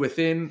reviewing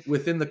within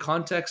the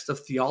context of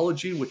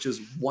theology, which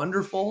is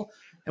wonderful.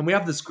 And we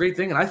have this great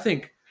thing. And I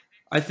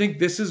think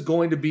this is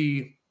going to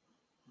be,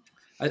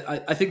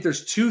 I think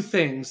there's two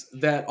things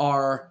that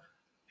are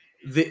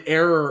the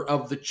error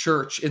of the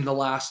church in the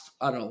last,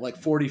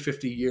 40,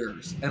 50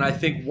 years. And I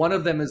think one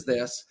of them is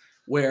this,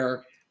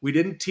 where we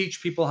didn't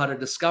teach people how to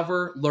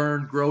discover,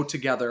 learn, grow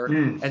together,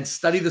 and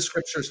study the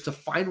scriptures to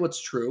find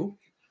what's true.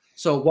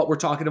 So what we're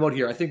talking about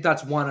here, I think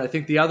that's one. I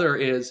think the other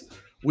is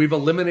we've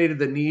eliminated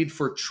the need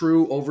for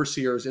true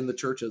overseers in the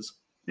churches.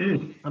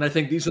 And I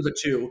think these are the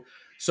two.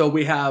 So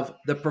we have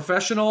the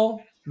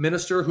professional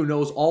minister who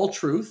knows all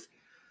truth,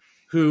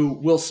 who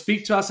will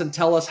speak to us and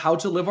tell us how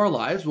to live our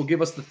lives, will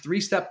give us the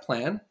 3-step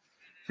plan,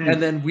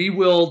 and then we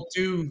will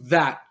do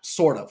that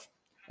sort of.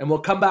 And we'll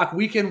come back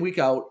week in, week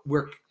out.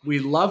 We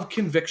love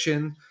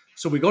conviction.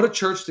 So we go to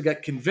church to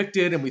get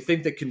convicted, and we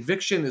think that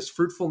conviction is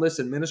fruitfulness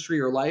in ministry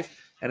or life,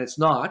 and it's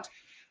not.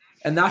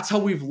 And that's how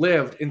we've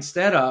lived,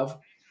 instead of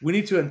we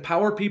need to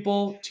empower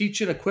people, teach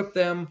and equip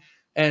them,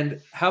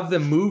 and have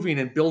them moving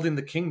and building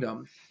the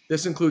kingdom.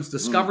 This includes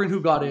discovering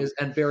who God is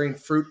and bearing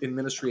fruit in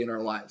ministry in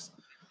our lives.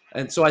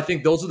 And so I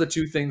think those are the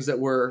two things that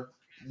were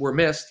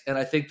missed. And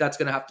I think that's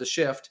going to have to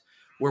shift.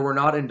 where we're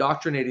not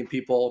indoctrinating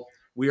people.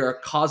 We are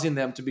causing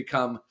them to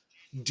become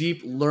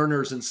deep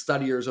learners and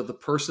studiers of the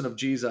person of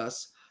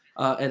Jesus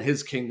and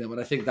his kingdom. And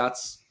I think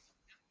that's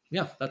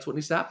what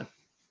needs to happen.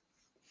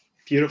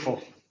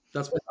 Beautiful.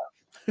 That's what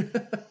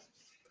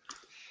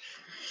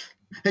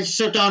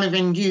So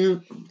Donovan,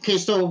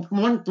 so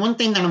one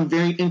thing that I'm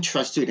very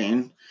interested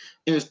in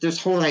is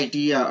this whole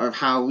idea of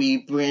how we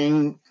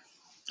bring,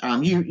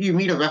 you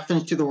made a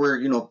reference to the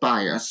word,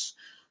 bias,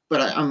 but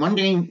I'm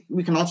wondering,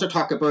 we can also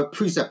talk about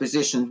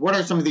presuppositions. What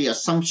are some of the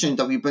assumptions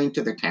that we bring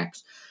to the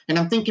text? And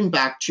I'm thinking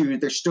back to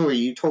the story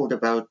you told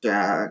about,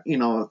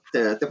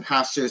 the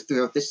pastors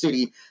throughout the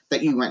city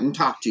that you went and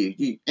talked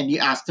to, and you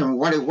asked them,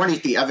 what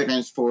is the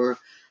evidence for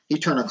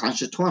eternal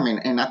conscious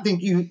torment? And I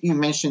think you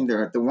mentioned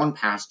the one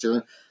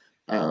pastor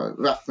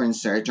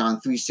reference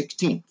John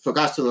 3:16. For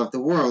God so loved the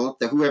world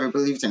that whoever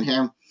believes in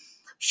him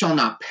shall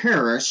not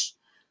perish,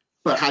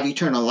 but have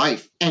eternal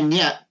life. And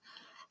yet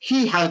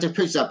he has a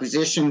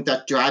presupposition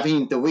that's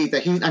driving the way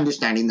that he's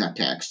understanding that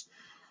text.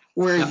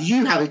 Whereas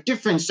you have a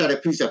different set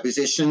of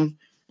presupposition,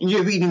 and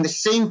you're reading the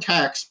same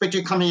text, but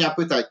you're coming up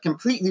with a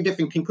completely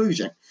different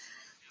conclusion.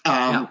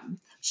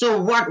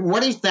 So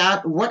what is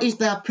that? What is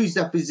that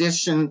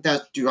presupposition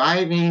that's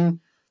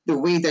driving the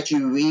way that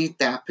you read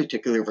that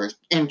particular verse?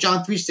 And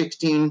John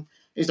 3:16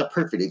 is a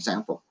perfect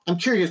example. I'm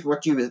curious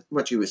what you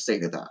would say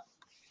to that.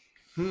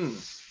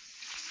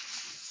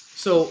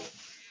 So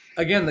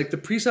again, like the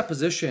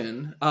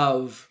presupposition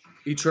of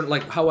eternal,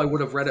 like how I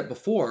would have read it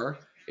before,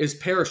 is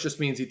perish just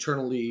means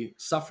eternally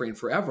suffering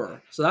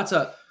forever. So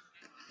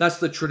that's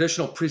the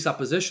traditional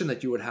presupposition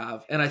that you would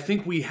have. And I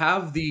think we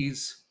have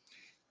these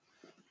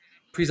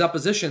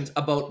presuppositions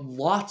about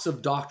lots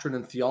of doctrine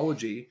and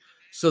theology.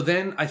 So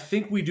then I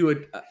think we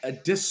do a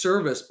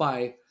disservice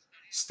by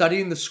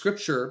studying the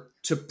scripture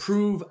to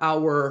prove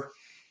our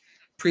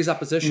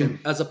presupposition,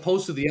 as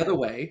opposed to the other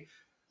way,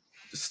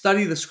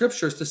 study the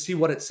scriptures to see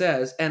what it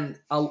says and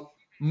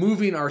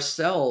moving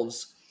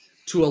ourselves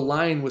to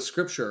align with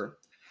scripture.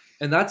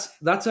 And that's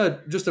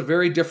just a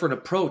very different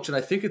approach. And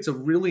I think it's a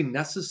really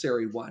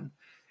necessary one.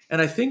 And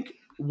I think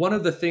one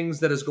of the things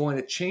that is going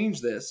to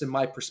change this, in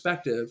my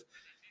perspective,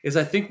 is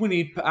I think we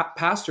need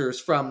pastors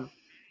from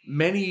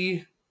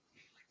many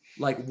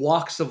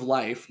walks of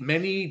life,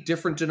 many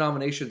different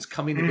denominations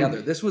coming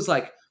together. This was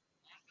like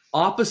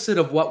opposite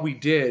of what we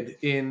did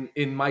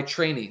in my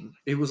training.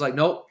 It was like,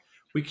 nope,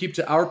 we keep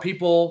to our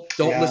people.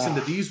 Don't listen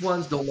to these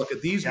ones. Don't look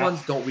at these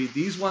ones. Don't read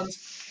these ones.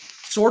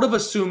 Sort of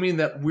assuming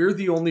that we're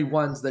the only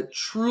ones that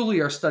truly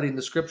are studying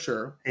the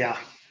scripture. Yeah.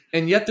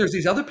 And yet there's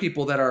these other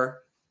people that are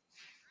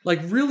like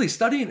really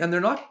studying, and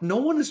they're not,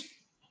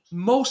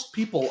 most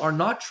people are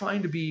not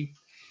trying to be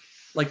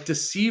like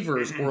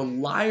deceivers or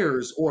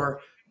liars or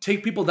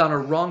take people down a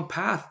wrong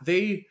path.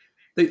 They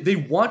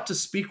want to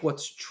speak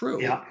what's true.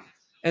 Yeah.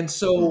 And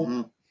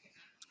so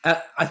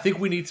I think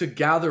we need to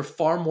gather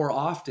far more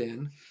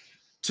often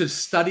to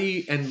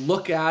study and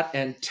look at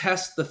and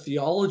test the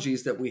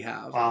theologies that we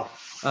have. Wow.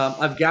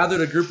 I've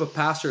gathered a group of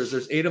pastors.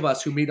 There's 8 of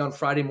us who meet on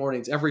Friday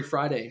mornings, every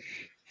Friday.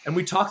 And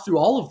we talk through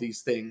all of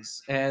these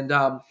things. And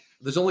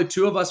there's only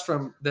 2 of us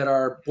that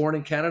are born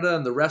in Canada,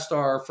 and the rest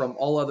are from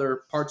all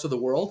other parts of the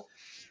world.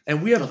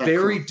 And we have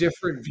very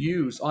different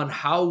views on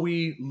how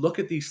we look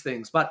at these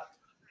things. But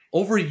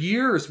over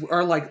years,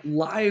 our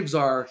lives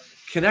are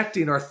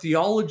connecting, our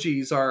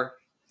theologies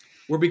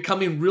we're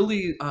becoming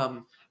really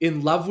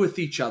in love with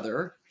each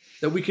other,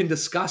 that we can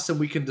discuss and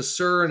we can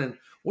discern. And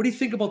what do you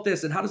think about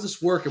this? And how does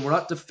this work? And we're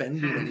not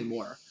defending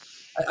anymore.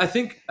 I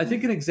think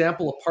an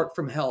example apart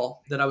from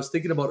hell that I was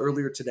thinking about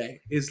earlier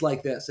today is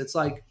like this. It's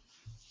like,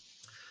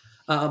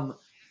 I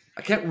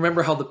can't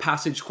remember how the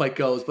passage quite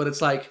goes, but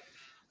it's like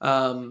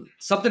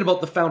something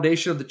about the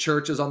foundation of the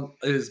church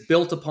is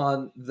built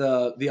upon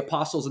the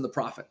apostles and the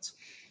prophets,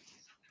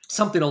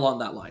 something along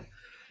that line.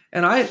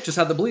 And I just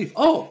had the belief,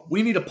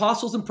 we need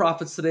apostles and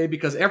prophets today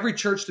because every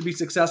church to be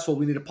successful,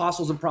 we need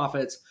apostles and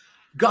prophets.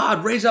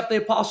 God, raise up the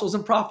apostles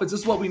and prophets. This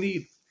is what we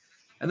need.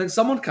 And then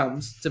someone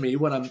comes to me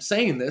when I'm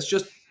saying this,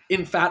 just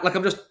in fact, like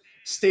I'm just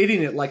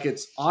stating it like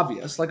it's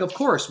obvious. Like, of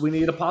course, we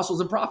need apostles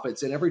and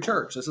prophets in every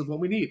church. This is what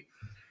we need.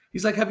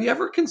 He's like, have you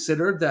ever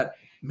considered that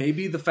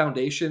maybe the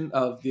foundation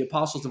of the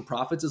apostles and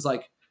prophets is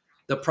like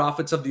the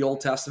prophets of the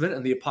Old Testament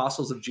and the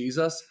apostles of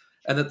Jesus,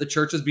 and that the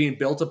church is being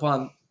built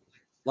upon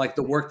like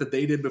the work that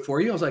they did before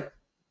you? I was like,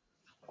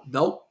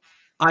 nope,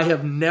 I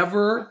have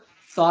never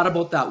thought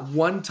about that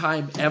one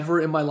time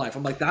ever in my life.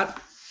 I'm like,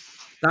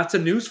 that's a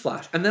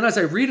newsflash. And then as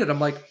I read it, I'm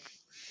like,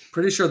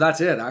 pretty sure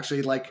that's it.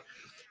 Actually, like,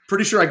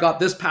 pretty sure I got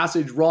this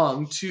passage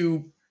wrong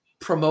to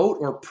promote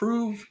or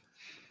prove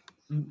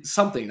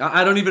something.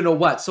 I don't even know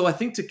what. So I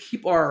think to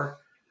keep our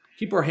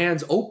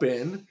hands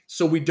open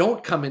so we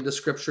don't come into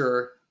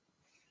scripture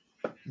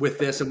with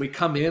this, and we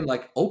come in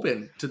like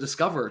open to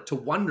discover, to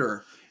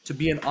wonder, to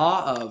be in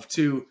awe of,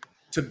 to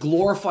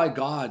glorify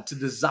God, to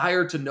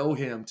desire to know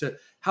him, to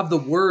have the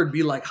word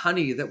be like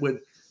honey that would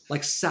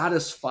like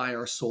satisfy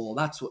our soul.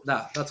 That's what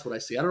I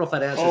see. I don't know if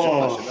that answers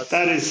your question.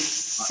 That is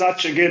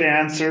such a good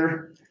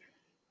answer.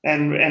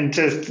 And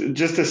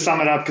to sum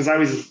it up, because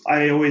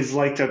I always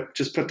like to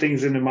just put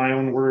things into my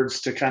own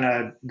words to kind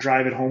of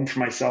drive it home for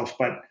myself.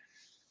 But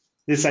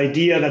this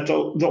idea that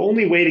the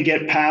only way to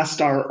get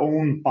past our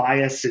own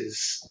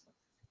biases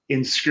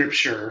in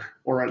Scripture,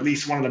 or at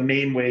least one of the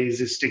main ways,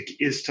 is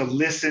to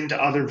listen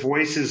to other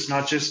voices,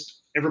 not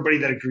just everybody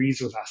that agrees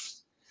with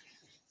us.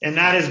 And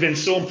that has been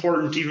so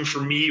important even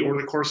for me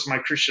over the course of my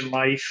Christian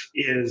life.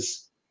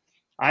 Is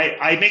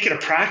I make it a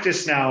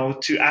practice now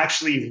to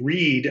actually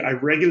read. I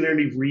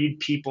regularly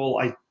read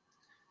people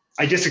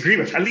I disagree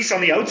with, at least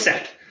on the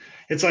outset.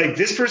 It's like,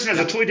 this person has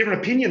a totally different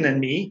opinion than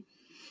me.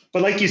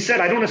 But like you said,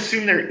 I don't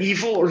assume they're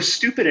evil or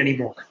stupid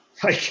anymore.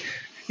 Like,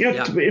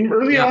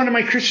 early on in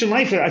my Christian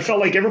life, I felt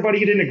like everybody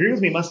who didn't agree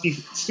with me must be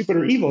stupid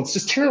or evil. It's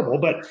just terrible.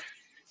 But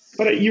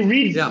you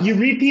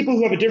read people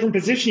who have a different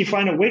position, you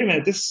find out, wait a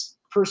minute, this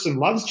person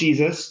loves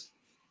Jesus,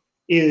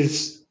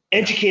 is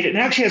educated,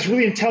 and actually has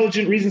really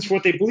intelligent reasons for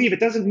what they believe. It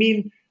doesn't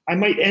mean I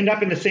might end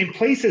up in the same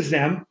place as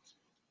them,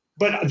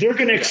 but they're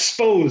going to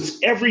expose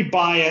every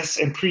bias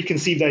and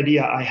preconceived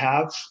idea I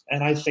have.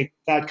 And I think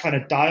that kind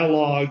of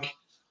dialogue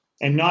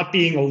and not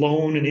being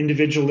alone and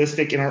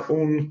individualistic in our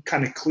own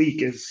kind of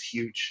clique is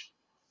huge.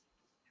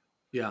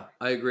 Yeah,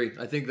 I agree.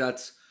 I think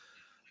that's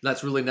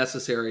really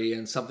necessary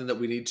and something that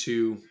we need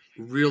to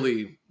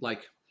really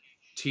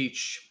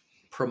teach,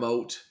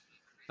 promote,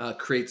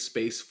 create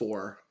space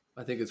for.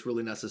 I think it's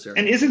really necessary.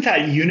 And isn't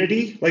that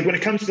unity? Like, when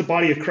it comes to the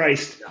body of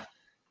Christ,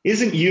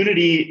 isn't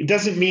unity, it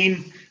doesn't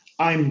mean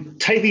I'm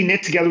tightly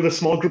knit together with a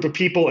small group of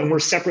people and we're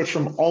separate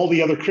from all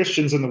the other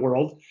Christians in the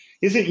world.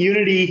 Isn't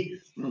unity,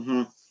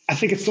 I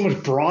think it's so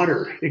much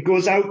broader. It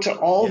goes out to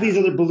all these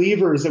other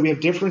believers that we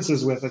have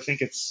differences with. I think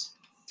to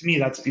me,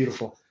 that's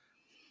beautiful.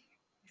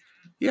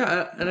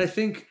 Yeah, and I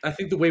think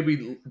the way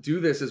we do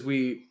this is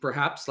we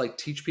perhaps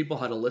teach people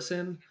how to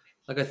listen.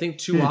 I think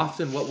too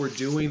often what we're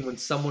doing when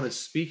someone is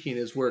speaking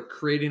is we're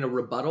creating a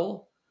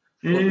rebuttal.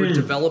 We're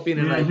developing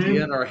an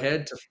idea in our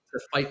head to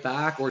fight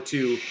back or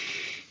to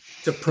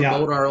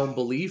promote our own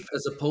belief,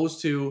 as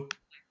opposed to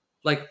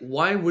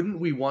why wouldn't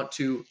we want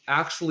to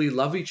actually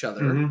love each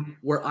other?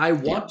 Where I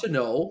want to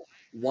know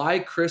why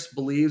Chris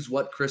believes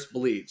what Chris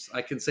believes.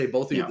 I can say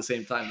both of you at the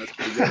same time. That's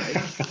pretty good.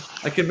 Right?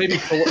 I can maybe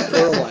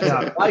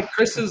pluralize why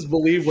Chris's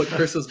believe what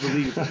Chris's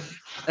believe,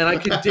 and I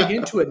can dig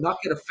into it, not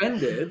get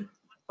offended,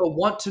 but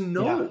want to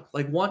know,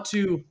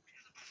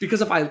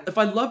 because if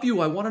I love you,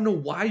 I want to know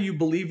why you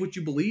believe what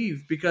you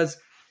believe, because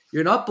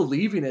you're not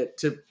believing it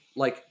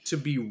to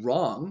be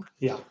wrong.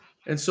 Yeah.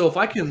 And so if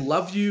I can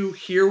love you,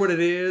 hear what it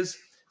is,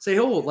 say,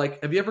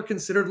 have you ever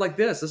considered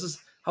this? This is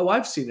how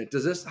I've seen it.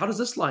 How does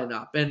this line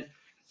up? And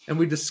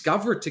we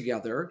discover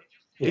together.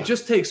 It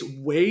just takes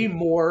way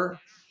more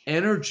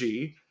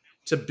energy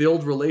to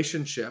build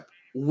relationship,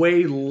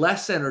 way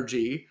less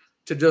energy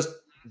to just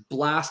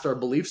blast our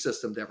belief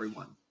system to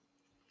everyone.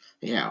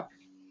 Yeah.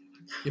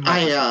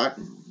 That's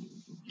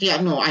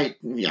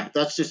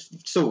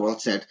just so well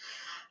said.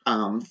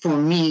 For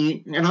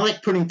me, and I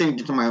like putting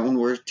things into my own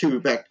words too,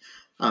 but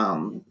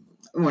when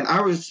I'm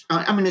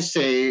going to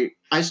say,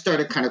 I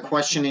started kind of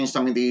questioning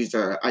some of these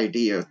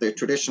ideas, the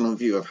traditional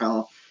view of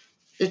hell.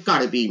 It's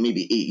got to be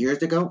maybe 8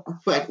 years ago.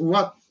 But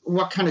what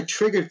kind of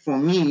triggered for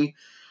me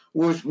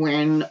was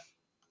when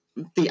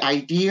the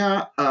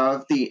idea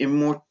of the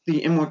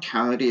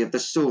immortality of the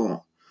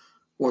soul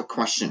were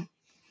questioned.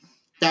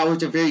 That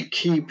was a very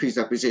key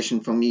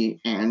presupposition for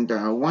me. And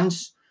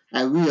once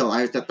I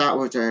realized that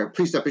was a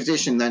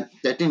presupposition that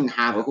didn't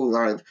have a whole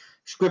lot of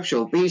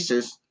scriptural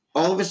basis,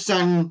 all of a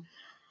sudden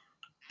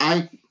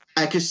I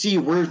could see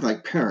words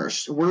like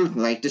perish, words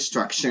like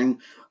destruction,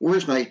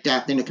 words like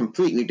death in a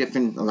completely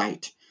different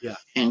light. Yeah.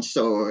 And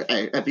so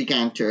I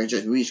began to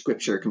just read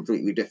scripture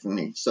completely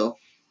differently. So,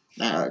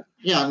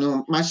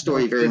 my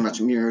story very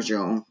much mirrors your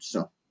own.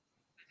 So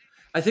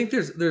I think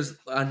there's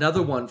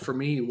another one for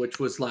me, which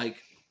was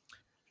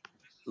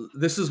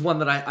this is one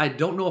that I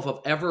don't know if I've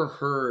ever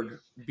heard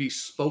be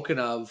spoken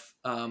of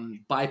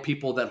by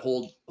people that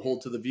hold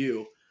to the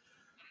view,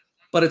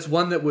 but it's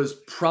one that was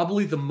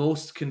probably the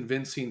most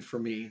convincing for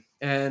me.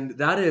 And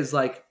that is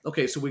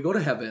okay, so we go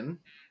to heaven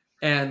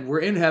and we're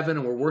in heaven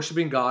and we're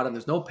worshiping God and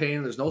there's no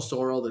pain, there's no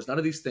sorrow, there's none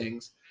of these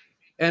things.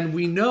 And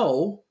we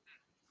know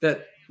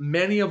that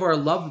many of our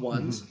loved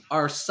ones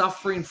are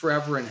suffering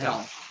forever in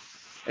hell.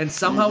 And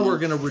somehow we're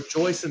going to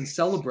rejoice and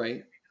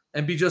celebrate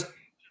and be just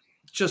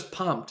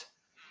pumped.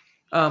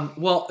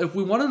 Well, if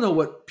we want to know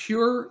what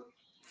pure,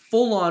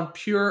 full-on,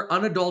 pure,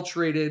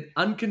 unadulterated,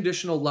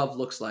 unconditional love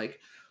looks like,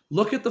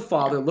 look at the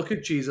Father, look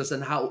at Jesus,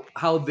 and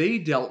how they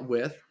dealt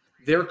with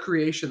their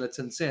creation that's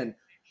in sin.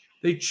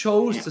 They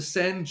chose to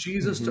send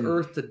Jesus to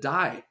earth to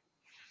die,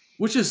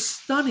 which is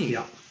stunning.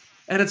 Yeah.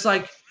 And it's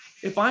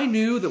if I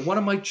knew that one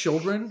of my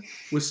children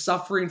was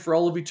suffering for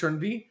all of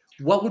eternity,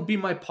 what would be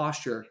my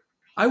posture?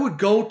 I would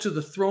go to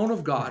the throne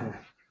of God.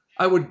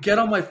 I would get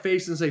on my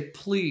face and say,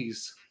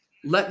 please,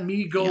 let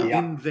me go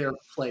in their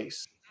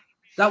place.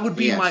 That would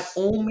be my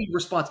only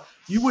response.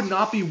 You would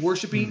not be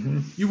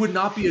worshiping. You would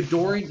not be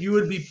adoring. You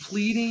would be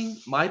pleading,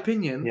 my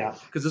opinion,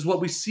 because this is what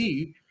we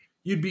see.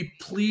 you'd be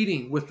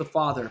pleading with the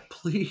Father,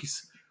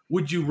 please,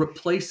 would you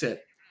replace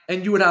it?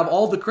 And you would have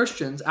all the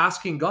Christians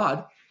asking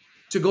God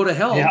to go to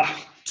hell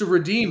to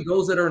redeem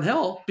those that are in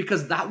hell,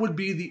 because that would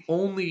be the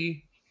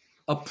only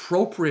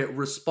appropriate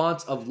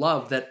response of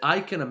love that I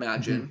can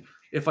imagine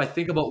if I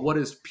think about what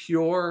is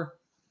pure,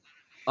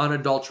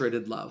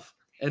 unadulterated love.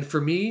 And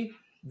for me,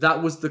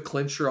 that was the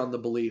clincher on the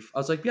belief. I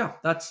was like, yeah,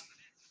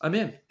 I'm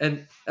in.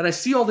 And I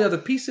see all the other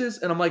pieces,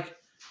 and I'm like,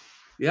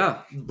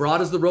 yeah,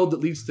 broad is the road that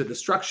leads to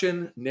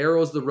destruction,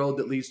 narrow is the road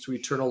that leads to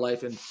eternal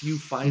life, and few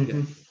find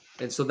it.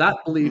 And so that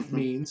belief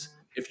means,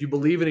 if you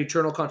believe in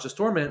eternal conscious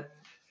torment,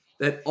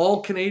 that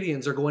all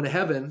Canadians are going to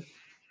heaven.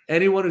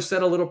 Anyone who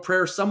said a little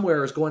prayer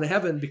somewhere is going to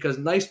heaven, because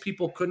nice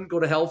people couldn't go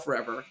to hell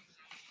forever.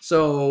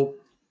 So,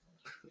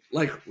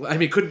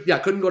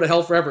 couldn't go to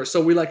hell forever.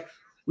 So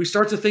we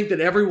start to think that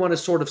everyone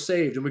is sort of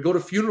saved, and we go to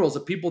funerals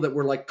of people that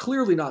were like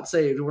clearly not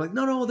saved, and we're like,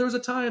 no, there was a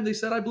time they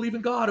said I believe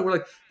in God, and we're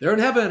like, they're in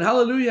heaven,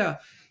 hallelujah,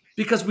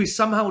 because we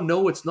somehow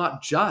know it's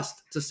not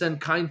just to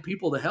send kind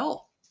people to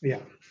hell. Yeah,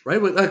 right.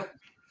 Like,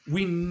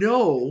 we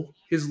know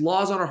His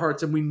laws on our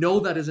hearts, and we know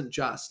that isn't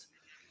just,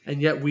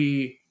 and yet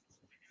we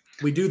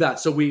do that.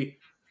 So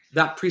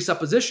that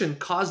presupposition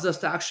caused us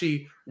to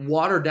actually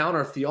water down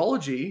our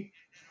theology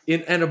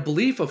and a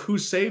belief of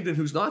who's saved and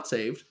who's not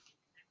saved.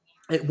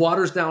 It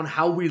waters down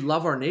how we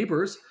love our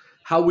neighbors,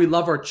 how we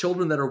love our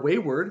children that are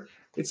wayward.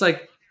 It's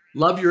like,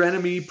 love your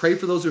enemy, pray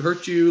for those who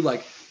hurt you,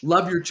 like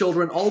love your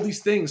children, all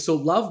these things. So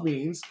love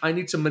means I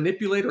need to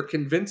manipulate or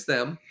convince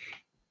them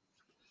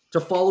to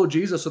follow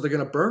Jesus, so they're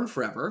going to burn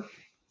forever,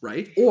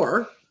 right?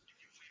 Or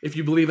if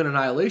you believe in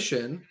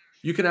annihilation,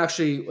 you can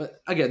actually,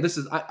 again,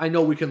 I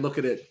know we can look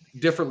at it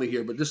differently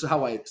here, but this is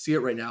how I see it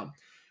right now.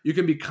 You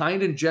can be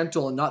kind and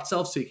gentle and not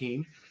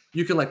self-seeking.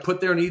 You can put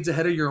their needs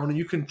ahead of your own, and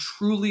you can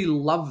truly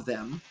love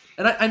them.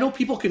 And I know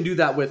people can do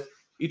that with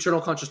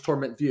eternal conscious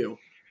torment view.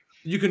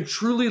 You can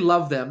truly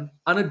love them,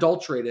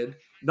 unadulterated,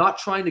 not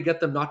trying to get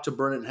them not to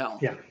burn in hell.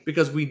 Yeah.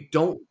 Because we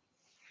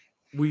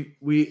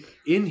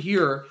in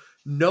here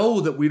know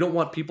that we don't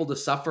want people to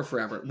suffer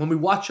forever. When we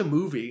watch a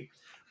movie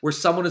where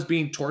someone is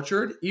being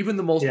tortured, even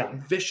the most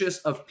vicious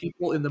of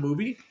people in the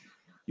movie,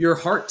 your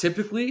heart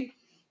typically,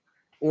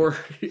 or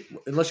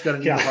unless you got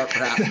an evil heart,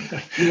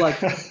 perhaps, you're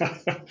like,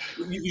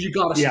 you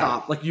got to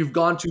stop. Like, you've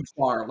gone too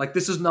far. Like,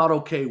 this is not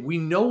okay. We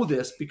know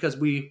this because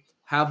we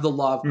have the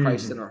law of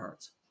Christ in our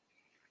hearts.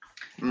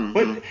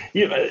 But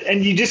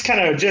you just kind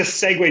of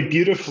segued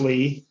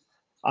beautifully.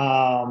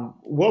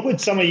 What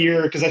would some of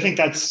because I think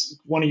that's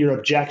one of your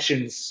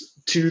objections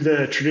to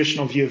the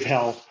traditional view of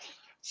hell.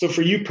 So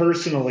for you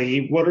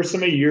personally, what are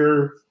some of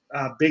your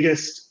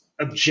biggest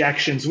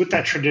objections with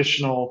that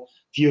traditional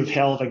view of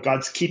hell, that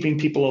God's keeping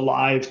people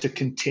alive to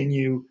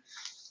continue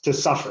to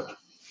suffer?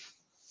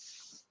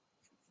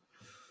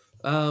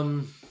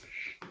 I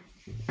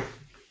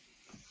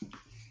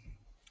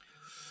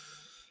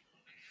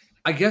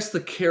guess the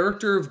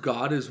character of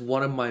God is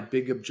one of my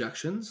big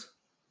objections.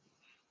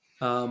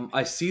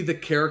 I see the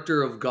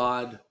character of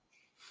God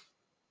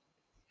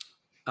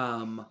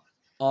on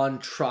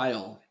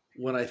trial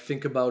when I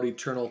think about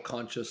eternal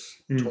conscious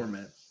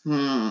torment.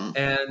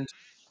 And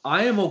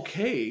I am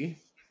okay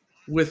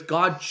with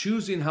God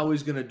choosing how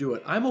He's going to do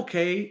it. I'm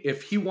okay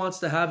if He wants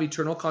to have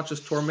eternal conscious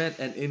torment,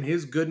 and in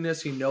His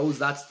goodness He knows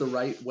that's the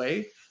right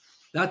way.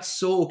 That's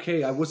so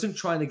okay. I wasn't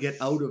trying to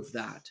get out of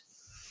that.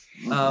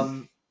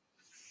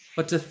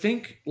 But to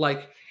think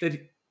that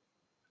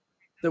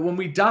when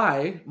we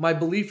die, my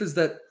belief is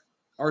that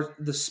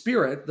the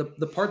spirit,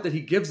 the part that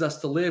He gives us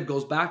to live,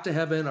 goes back to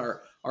heaven.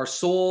 Our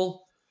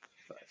soul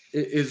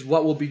is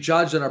what will be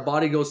judged, and our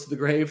body goes to the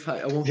grave.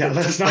 I won't get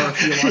too far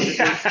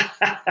theologically.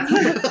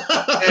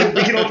 And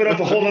we can open up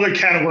a whole other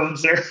can of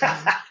worms there.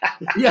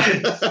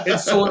 And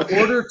so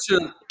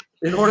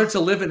in order to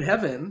live in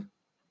heaven,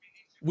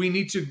 we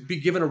need to be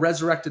given a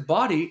resurrected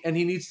body, and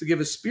He needs to give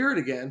His spirit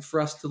again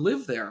for us to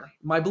live there,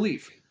 my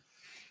belief.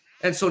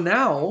 And so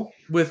now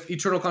with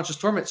eternal conscious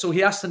torment, so He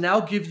has to now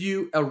give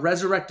you a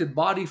resurrected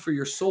body for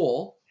your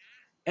soul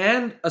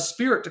and a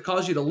spirit to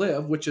cause you to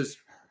live, which is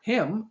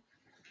Him.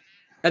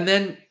 And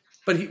then,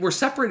 we're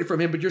separated from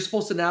Him, but you're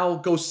supposed to now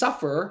go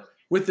suffer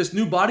with this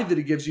new body that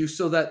He gives you,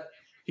 so that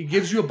He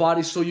gives you a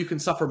body so you can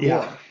suffer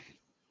more.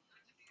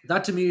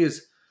 That to me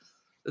is,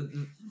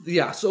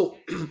 so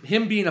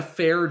Him being a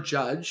fair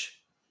judge,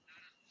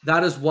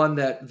 that is one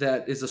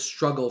that is a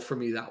struggle for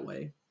me that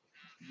way.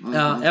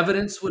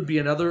 Evidence would be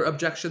another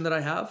objection that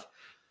I have.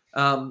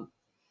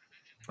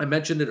 I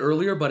mentioned it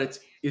earlier, but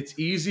it's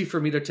easy for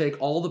me to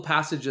take all the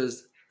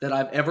passages that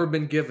I've ever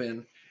been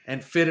given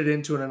and fit it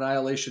into an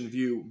annihilation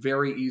view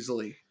very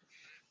easily.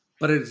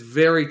 But it's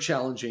very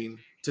challenging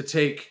to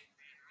take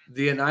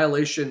the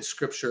annihilation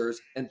scriptures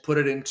and put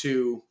it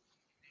into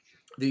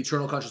the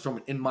eternal conscious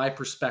torment. In my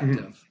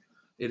perspective,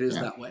 it is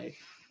that way.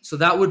 So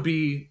that would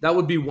be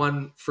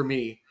one for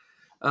me.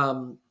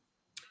 One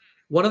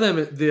of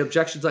them, the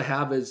objections I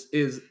have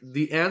is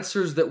the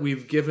answers that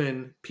we've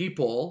given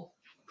people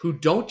who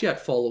don't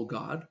yet follow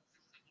God.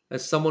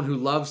 As someone who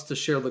loves to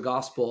share the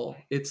gospel,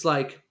 it's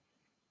like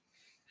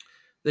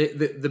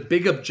the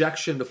big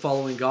objection to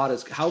following God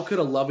is, how could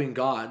a loving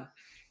God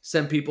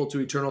send people to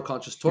eternal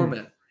conscious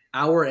torment?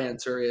 Our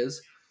answer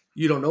is,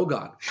 you don't know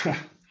God.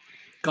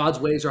 God's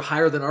ways are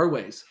higher than our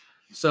ways.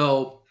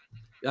 So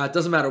it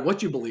doesn't matter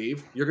what you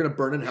believe, you're going to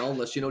burn in hell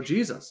unless you know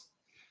Jesus.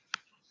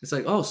 It's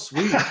like, oh,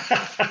 sweet.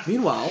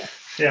 Meanwhile,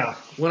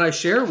 when I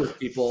share with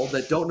people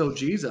that don't know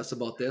Jesus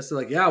about this, they're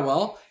like, yeah,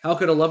 well, how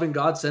could a loving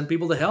God send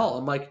people to hell?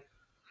 I'm like,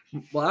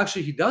 well,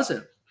 actually, he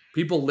doesn't.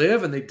 People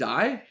live and they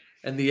die.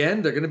 In the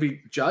end, they're going to be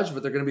judged,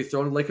 but they're going to be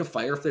thrown in the lake of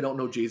fire if they don't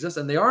know Jesus,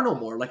 and they are no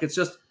more. Like, it's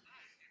just,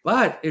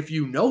 but if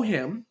you know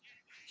him,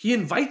 he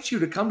invites you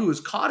to come to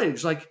his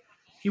cottage. Like,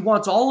 he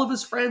wants all of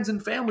his friends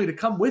and family to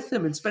come with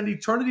him and spend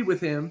eternity with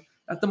him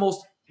at the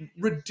most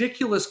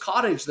ridiculous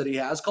cottage that he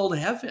has called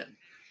heaven.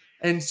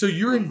 And so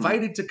you're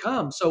invited to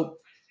come. So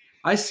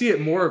I see it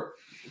more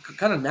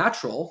kind of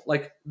natural.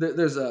 Like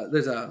there's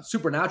a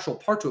supernatural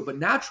part to it, but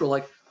natural,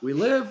 like we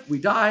live, we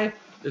die,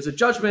 there's a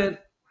judgment.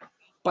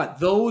 But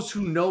those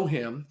who know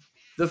him,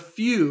 the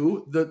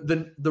few,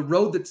 the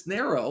road that's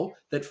narrow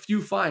that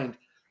few find,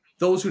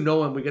 those who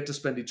know him, we get to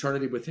spend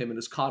eternity with him in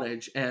his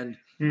cottage. And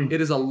it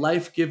is a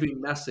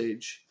life-giving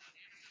message,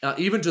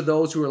 even to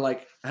those who are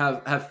like,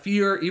 have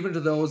fear, even to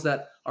those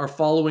that are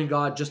following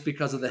God just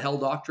because of the hell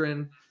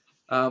doctrine.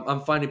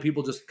 I'm finding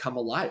people just come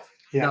alive.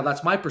 Yeah. Now,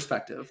 that's my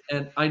perspective.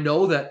 And I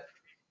know that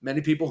many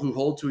people who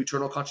hold to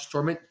eternal conscious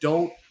torment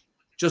don't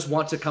just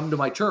want to come to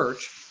my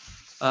church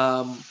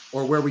or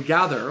where we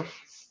gather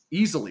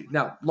easily.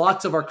 Now,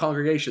 lots of our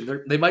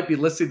congregation, they might be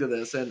listening to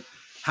this, and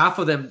half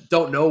of them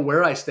don't know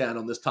where I stand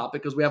on this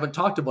topic because we haven't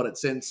talked about it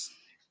since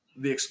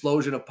the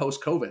explosion of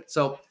post-COVID.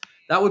 So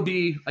that would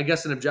be, I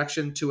guess, an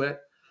objection to it.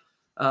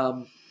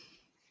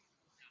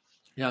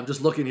 Yeah, I'm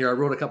just looking here. I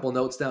wrote a couple of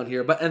notes down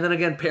here. And then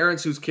again,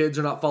 parents whose kids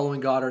are not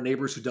following God or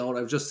neighbors who don't.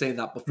 I was just saying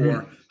that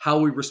before. How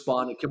we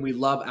respond, and can we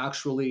love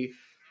actually?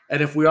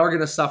 And if we are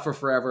going to suffer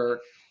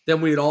forever,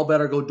 then we'd all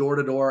better go door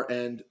to door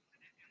and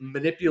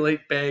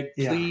manipulate, beg,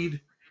 plead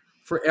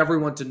for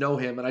everyone to know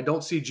him. And I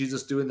don't see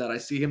Jesus doing that. I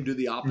see him do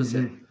the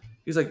opposite.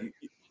 He's like,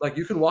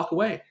 you can walk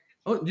away.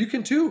 Oh, you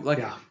can too. Like,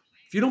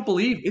 if you don't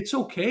believe, it's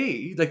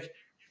okay. Like,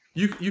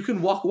 you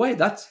can walk away.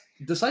 That's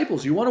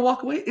disciples. You want to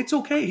walk away? It's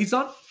okay. It's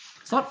not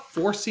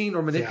forcing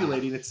or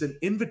manipulating. It's an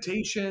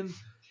invitation.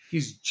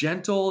 He's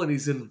gentle, and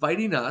he's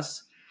inviting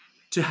us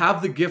to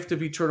have the gift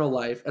of eternal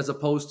life as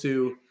opposed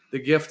to the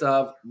gift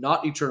of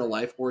not eternal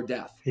life or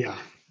death. Yeah.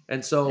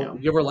 And so we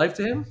give our life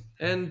to him,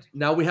 and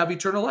now we have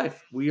eternal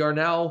life. We are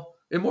now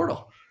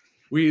immortal.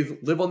 We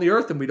live on the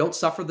earth, and we don't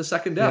suffer the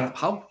second death.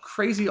 How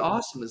crazy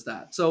awesome is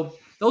that? So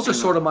those are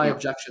sort of my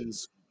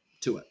objections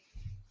to it.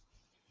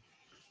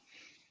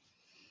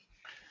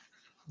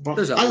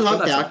 I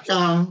love that.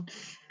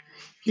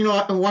 You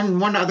know,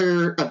 one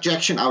other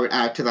objection I would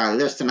add to that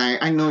list, and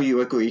I know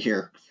you agree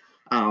here,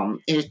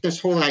 is this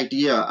whole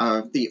idea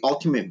of the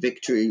ultimate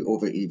victory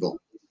over evil.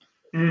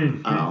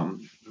 And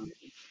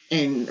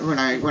when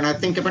I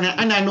think about it,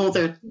 and I know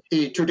that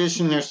the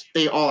traditionalists,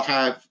 they all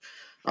have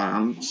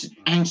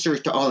answers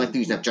to all of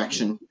these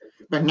objections,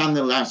 but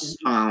nonetheless,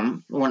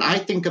 when I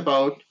think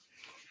about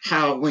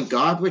how when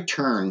God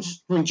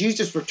returns, when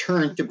Jesus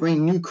returns to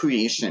bring new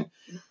creation,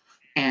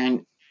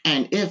 and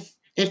if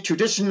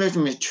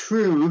traditionalism is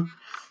true,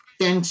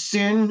 then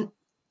sin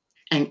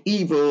and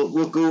evil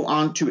will go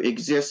on to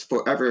exist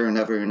forever and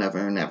ever and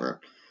ever and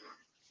ever.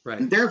 Right.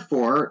 And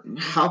therefore,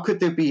 how could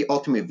there be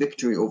ultimate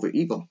victory over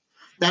evil?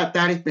 That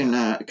has been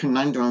a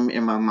conundrum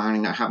in my mind,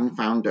 and I haven't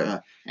found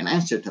an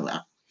answer to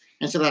that.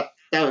 And so that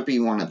would be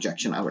one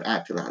objection I would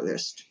add to that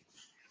list.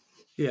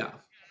 Yeah,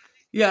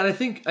 and I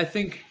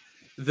think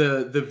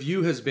the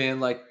view has been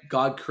like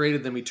God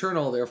created them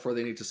eternal, therefore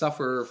they need to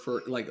suffer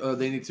for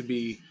they need to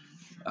be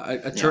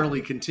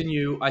eternally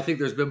continue. I think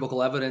there's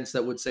biblical evidence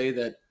that would say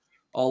that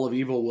all of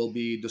evil will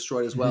be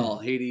destroyed as well.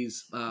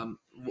 Hades,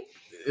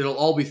 it'll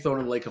all be thrown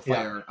in the lake of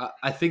fire.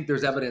 I think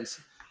there's evidence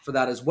for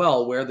that as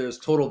well, where there's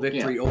total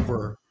victory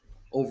over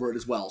it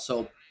as well.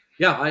 So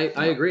I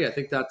agree. I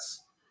think it's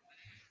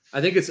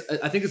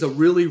a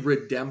really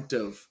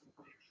redemptive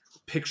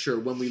picture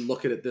when we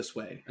look at it this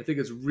way. I think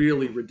it's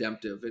really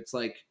redemptive. It's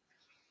like,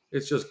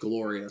 it's just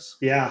glorious.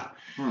 Yeah.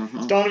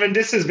 Donovan,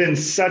 this has been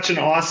such an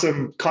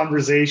awesome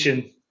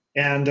conversation.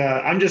 And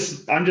I'm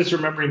just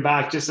remembering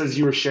back, just as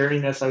you were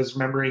sharing this, I was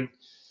remembering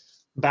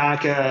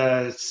back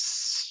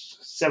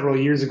several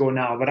years ago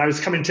now, but I was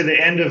coming to the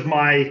end of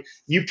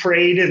you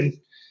prayed and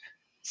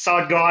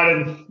sought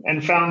God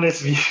and found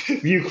this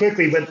view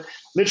quickly, but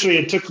literally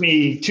it took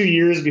me 2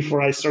 years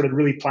before I started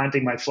really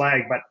planting my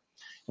flag.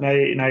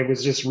 And I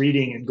was just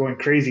reading and going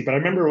crazy. But I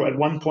remember at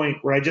one point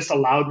where I just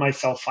allowed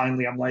myself,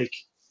 finally, I'm like,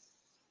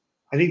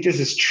 I think this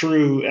is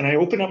true. And I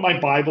opened up my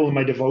Bible and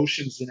my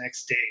devotions the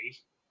next day.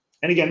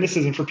 And again, this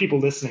isn't for people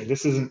listening.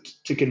 This isn't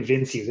to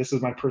convince you. This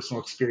is my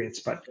personal experience.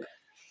 But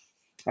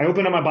I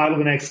opened up my Bible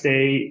the next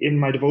day in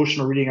my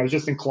devotional reading. I was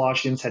just in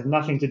Colossians, had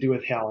nothing to do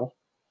with hell.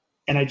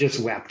 And I just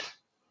wept.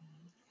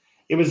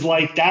 It was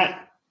like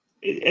that.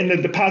 And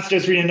the passage I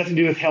was reading had nothing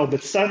to do with hell.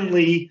 But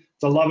suddenly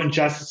the love and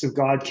justice of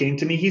God came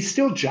to me. He's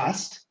still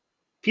just.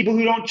 People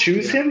who don't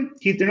choose him,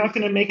 they're not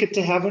going to make it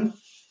to heaven.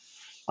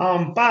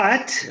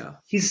 But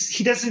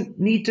he doesn't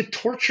need to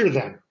torture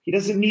them. He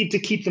doesn't need to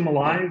keep them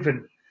alive.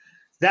 And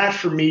that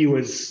for me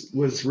was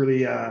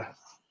really a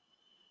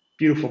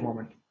beautiful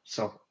moment.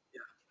 So.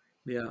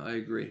 Yeah, I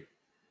agree.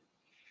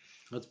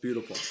 That's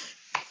beautiful.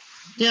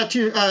 Yeah,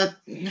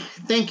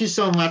 thank you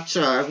so much.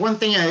 One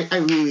thing I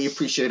really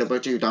appreciate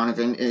about you,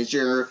 Donovan, is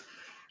your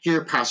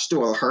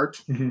pastoral heart.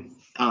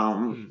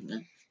 Mm-hmm.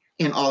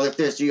 In all of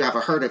this, you have a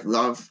heart of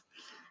love,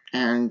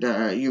 and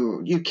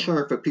you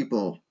care for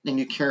people, and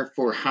you care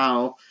for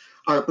how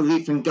our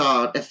belief in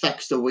God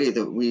affects the way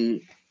that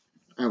we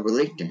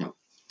relate to Him,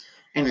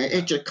 and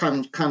it just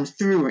comes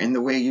through in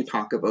the way you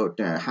talk about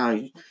how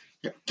you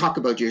talk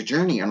about your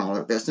journey and all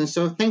of this. And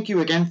so, thank you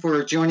again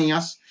for joining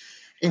us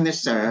in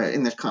this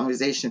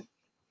conversation.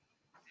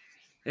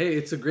 Hey,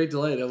 it's a great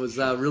delight. I was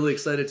really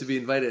excited to be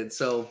invited.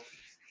 So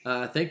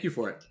thank you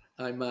for it.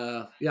 I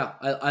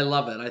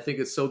love it. I think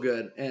it's so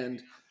good.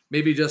 And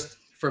maybe just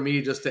for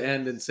me, just to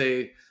end and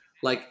say,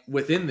 like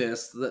within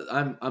this, that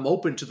I'm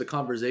open to the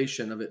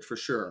conversation of it for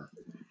sure.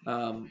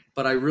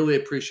 But I really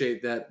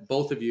appreciate that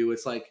both of you,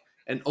 it's like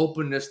an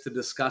openness to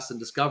discuss and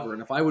discover.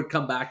 And if I would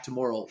come back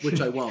tomorrow,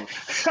 which I won't,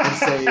 and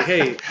say,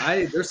 hey,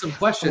 there's some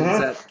questions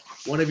that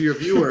one of your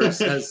viewers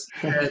has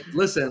said,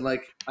 listen,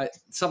 like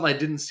something I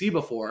didn't see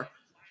before.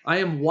 I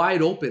am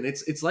wide open.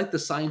 It's like the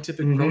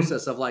scientific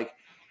process of like,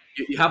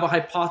 you have a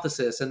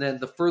hypothesis, and then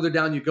the further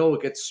down you go,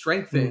 it gets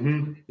strengthened.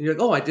 And you're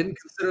like, oh, I didn't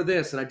consider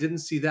this, and I didn't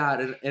see that,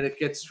 and it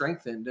gets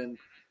strengthened.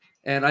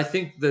 And I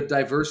think the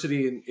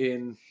diversity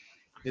in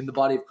the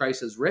body of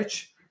Christ is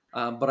rich,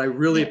 but I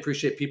really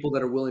appreciate people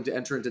that are willing to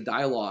enter into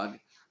dialogue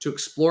to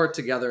explore it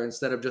together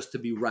instead of just to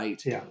be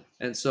right. Yeah.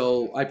 And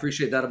so I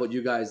appreciate that about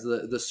you guys,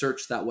 the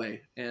search that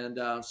way. And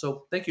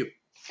so thank you.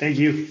 Thank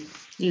you.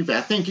 You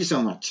bet. Thank you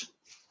so much.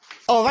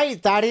 All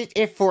right, that is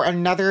it for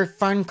another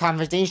fun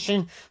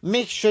conversation.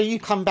 Make sure you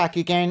come back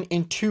again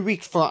in 2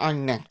 weeks for our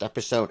next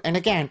episode. And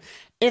again,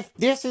 if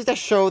this is a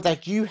show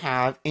that you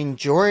have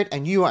enjoyed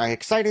and you are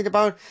excited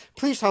about,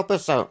 please help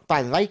us out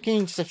by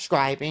liking,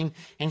 subscribing,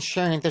 and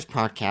sharing this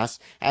podcast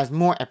as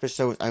more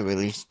episodes are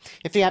released.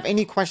 If you have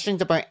any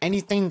questions about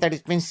anything that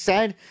has been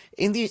said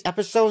in these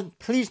episodes,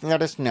 please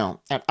let us know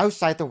at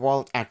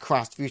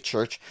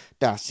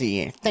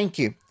outsidethewall@crossviewchurch.ca. Thank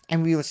you,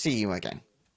 and we will see you again.